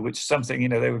check on you, which is something,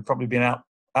 they would probably been out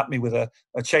at me with a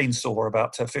chainsaw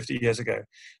about 50 years ago.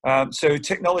 So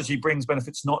technology brings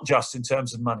benefits not just in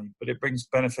terms of money, but it brings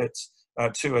benefits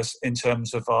to us in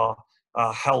terms of our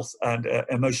health and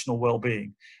emotional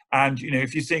well-being. And,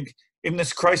 if you think in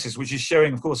this crisis, which is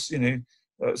showing, of course,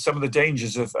 some of the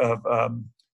dangers of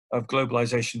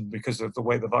globalization because of the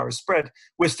way the virus spread,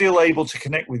 we're still able to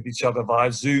connect with each other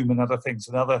via Zoom and other things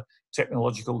and other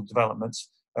technological developments,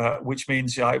 which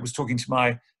means I was talking to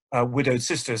my widowed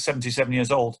sister, 77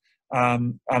 years old,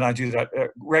 and I do that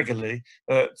regularly.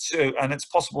 And it's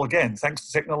possible again, thanks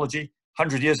to technology.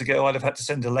 100 years ago, I'd have had to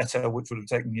send a letter, which would have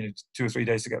taken 2 or 3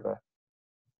 days to get there.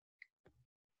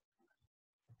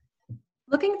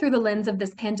 Looking through the lens of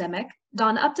this pandemic,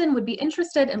 Don Upton would be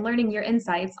interested in learning your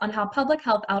insights on how public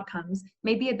health outcomes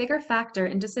may be a bigger factor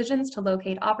in decisions to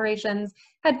locate operations,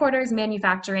 headquarters,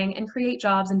 manufacturing, and create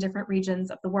jobs in different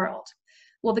regions of the world.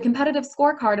 Will the competitive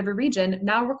scorecard of a region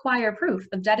now require proof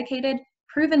of dedicated,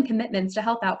 proven commitments to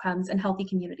health outcomes and healthy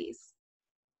communities?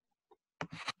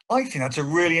 I think that's a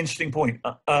really interesting point.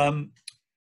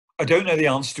 I don't know the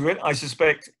answer to it. I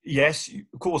suspect yes.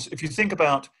 Of course, if you think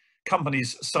about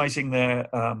companies citing their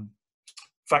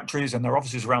factories and their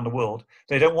offices around the world,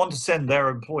 they don't want to send their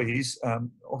employees,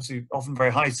 obviously often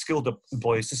very high skilled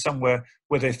employees, to somewhere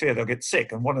where they fear they'll get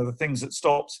sick. And one of the things that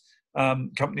stops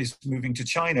companies moving to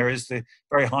China is the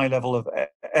very high level of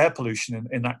air pollution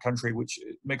in that country, which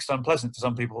makes it unpleasant for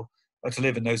some people to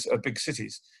live in those big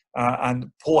cities.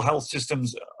 And poor health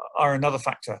systems are another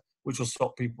factor which will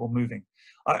stop people moving.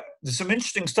 There's some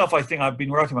interesting stuff, I think. I've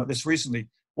been writing about this recently.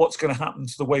 What's going to happen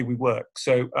to the way we work?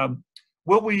 So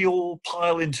will we all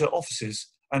pile into offices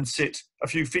and sit a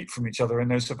few feet from each other in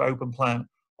those sort of open plan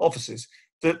offices?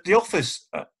 The office,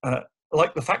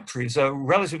 like the factory, is a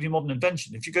relatively modern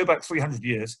invention. If you go back 300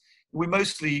 years, we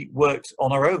mostly worked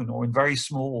on our own or in very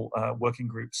small working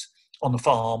groups on the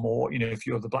farm, or if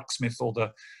you're the blacksmith or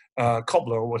the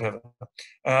cobbler or whatever.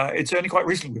 It's only quite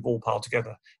recently we've all piled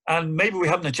together. And maybe we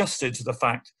haven't adjusted to the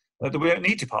fact that we don't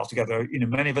need to pile together.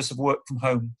 Many of us have worked from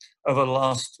home over the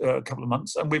last couple of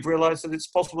months, and we've realized that it's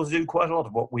possible to do quite a lot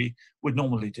of what we would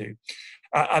normally do.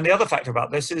 And the other factor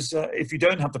about this is if you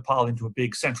don't have to pile into a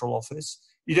big central office,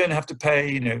 you don't have to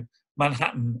pay,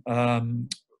 Manhattan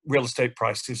real estate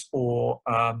prices or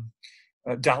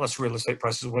Dallas real estate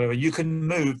prices or whatever. You can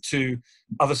move to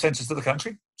other centers of the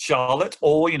country, Charlotte,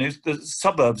 or, the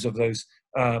suburbs of those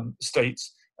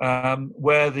states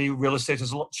where the real estate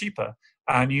is a lot cheaper.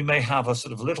 And you may have a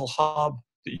sort of little hub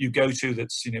that you go to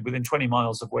that's within 20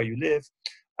 miles of where you live,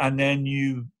 and then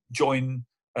you join.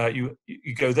 You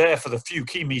go there for the few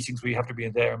key meetings where you have to be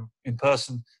there in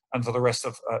person, and for the rest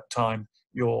of time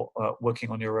you're working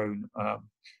on your own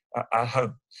at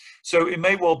home. So it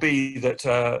may well be that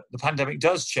the pandemic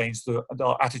does change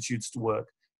our attitudes to work,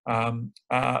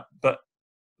 but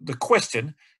the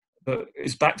question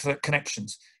is back to the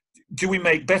connections. Do we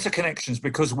make better connections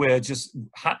because we're just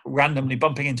randomly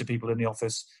bumping into people in the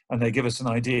office and they give us an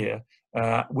idea,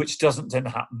 which doesn't tend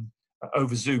to happen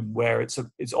over Zoom, where it's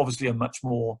obviously a much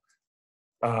more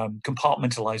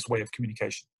compartmentalized way of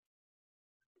communication.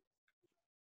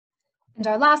 And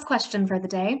our last question for the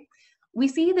day. We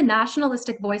see the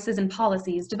nationalistic voices and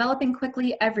policies developing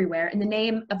quickly everywhere in the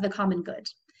name of the common good.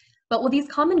 But will these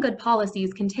common good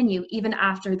policies continue even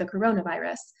after the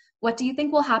coronavirus? What do you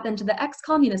think will happen to the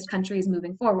ex-communist countries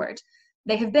moving forward?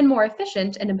 They have been more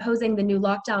efficient in imposing the new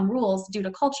lockdown rules due to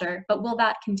culture, but will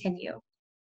that continue?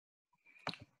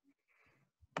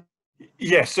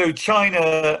 Yes, so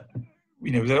China,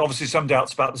 there are obviously some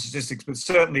doubts about the statistics, but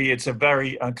certainly it's a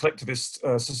very collectivist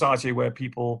society where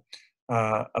people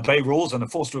obey rules and are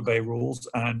forced to obey rules.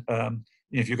 And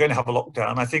if you're going to have a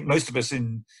lockdown, I think most of us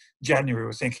in January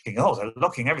were thinking, oh, they're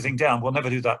locking everything down. We'll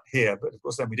never do that here. But of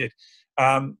course, then we did.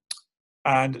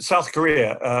 And South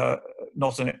Korea,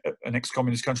 not an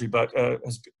ex-communist country, but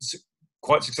has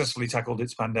quite successfully tackled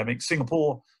its pandemic.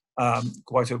 Singapore,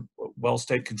 quite a well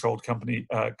state-controlled country,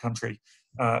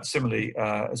 similarly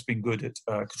has been good at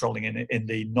controlling in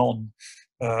the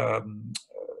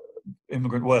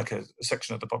non-immigrant worker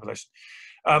section of the population.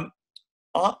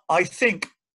 I think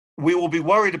we will be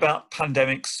worried about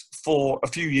pandemics for a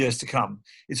few years to come.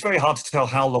 It's very hard to tell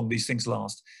how long these things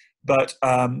last. But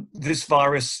this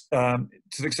virus, to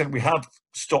the extent we have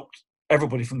stopped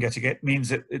everybody from getting it, means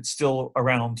that it's still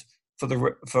around for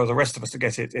the rest of us to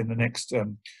get it in the next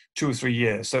 2 or 3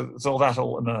 years. So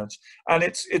that'll emerge, and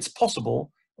it's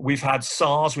possible. We've had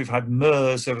SARS, we've had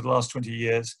MERS over the last 20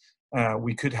 years.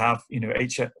 We could have,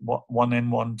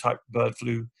 H1N1 type bird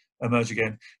flu emerge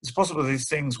again. It's possible these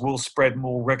things will spread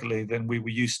more regularly than we were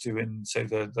used to in, say,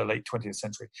 the late 20th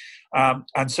century.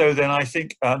 And so then I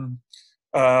think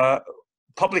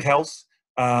public health,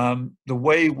 the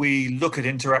way we look at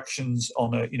interactions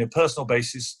on a personal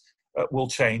basis will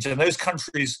change. And those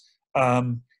countries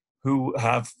who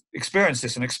have experienced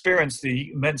this and experienced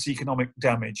the immense economic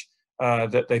damage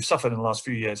that they've suffered in the last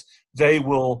few years, they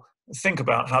will think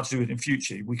about how to do it in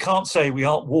future. We can't say we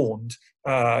aren't warned.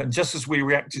 Just as we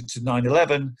reacted to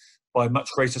 9/11 by much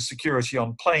greater security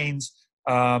on planes,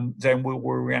 then we'll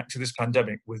react to this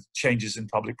pandemic with changes in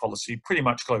public policy pretty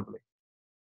much globally.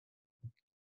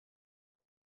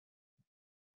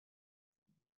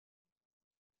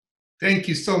 Thank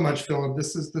you so much, Philip.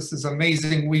 This is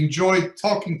amazing. We enjoyed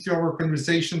talking to our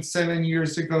conversation 7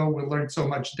 years ago. We learned so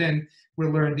much then. We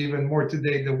learned even more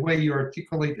today. The way you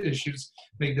articulate issues,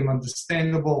 make them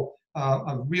understandable.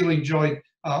 I really enjoyed.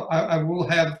 I will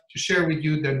have to share with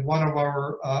you that one of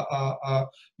our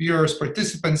viewers,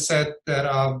 participants, said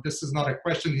that this is not a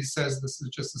question. He says this is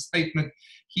just a statement.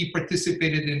 He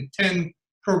participated in 10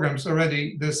 programs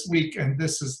already this week, and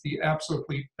this is the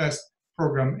absolutely best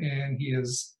program, and he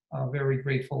is very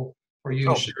grateful for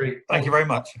you sharing. Thank you very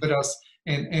much with us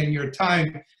and your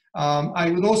time. I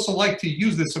would also like to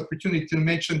use this opportunity to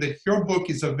mention that your book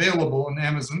is available on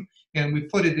Amazon, and we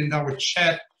put it in our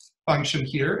chat function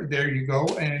here. There you go,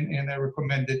 and I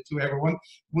recommend it to everyone.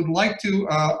 Would like to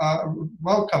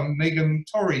welcome Megan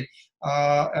Torrey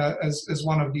as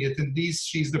one of the attendees.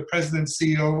 She's the president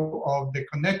CEO of the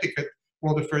Connecticut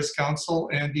World Affairs Council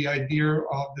and the idea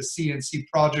of the CxC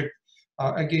project.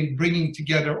 Again, bringing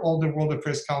together all the World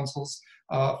Affairs Councils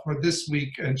for this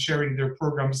week and sharing their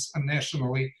programs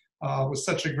nationally was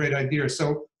such a great idea.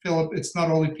 So, Philip, it's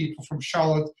not only people from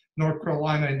Charlotte, North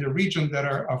Carolina, and the region that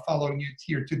are following you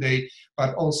here today,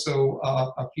 but also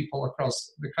people across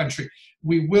the country.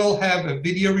 We will have a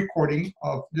video recording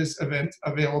of this event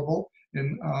available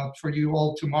for you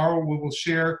all tomorrow. We will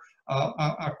share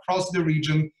across the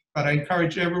region, but I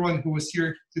encourage everyone who was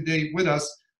here today with us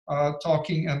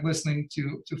talking and listening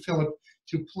to Philip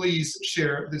to please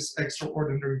share this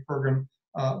extraordinary program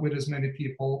with as many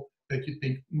people that you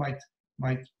think might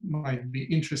be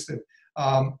interested.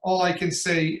 All I can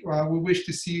say, we wish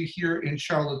to see you here in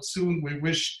Charlotte soon. We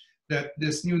wish that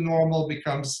this new normal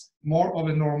becomes more of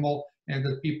a normal and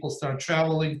that people start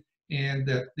traveling and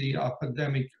that the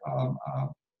pandemic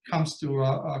comes to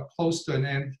close to an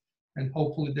end, and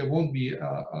hopefully there won't be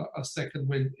a second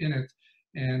wind in it,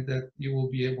 and that you will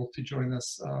be able to join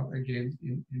us again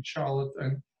in Charlotte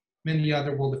and many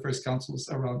other World Affairs Councils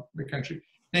around the country.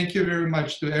 Thank you very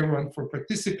much to everyone for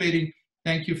participating.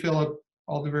 Thank you, Philip.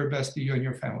 All the very best to you and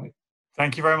your family.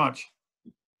 Thank you very much.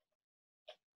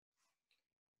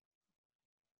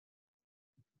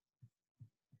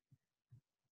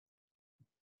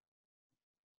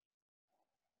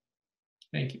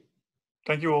 Thank you.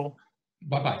 Thank you all.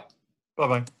 Bye-bye.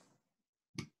 Bye-bye.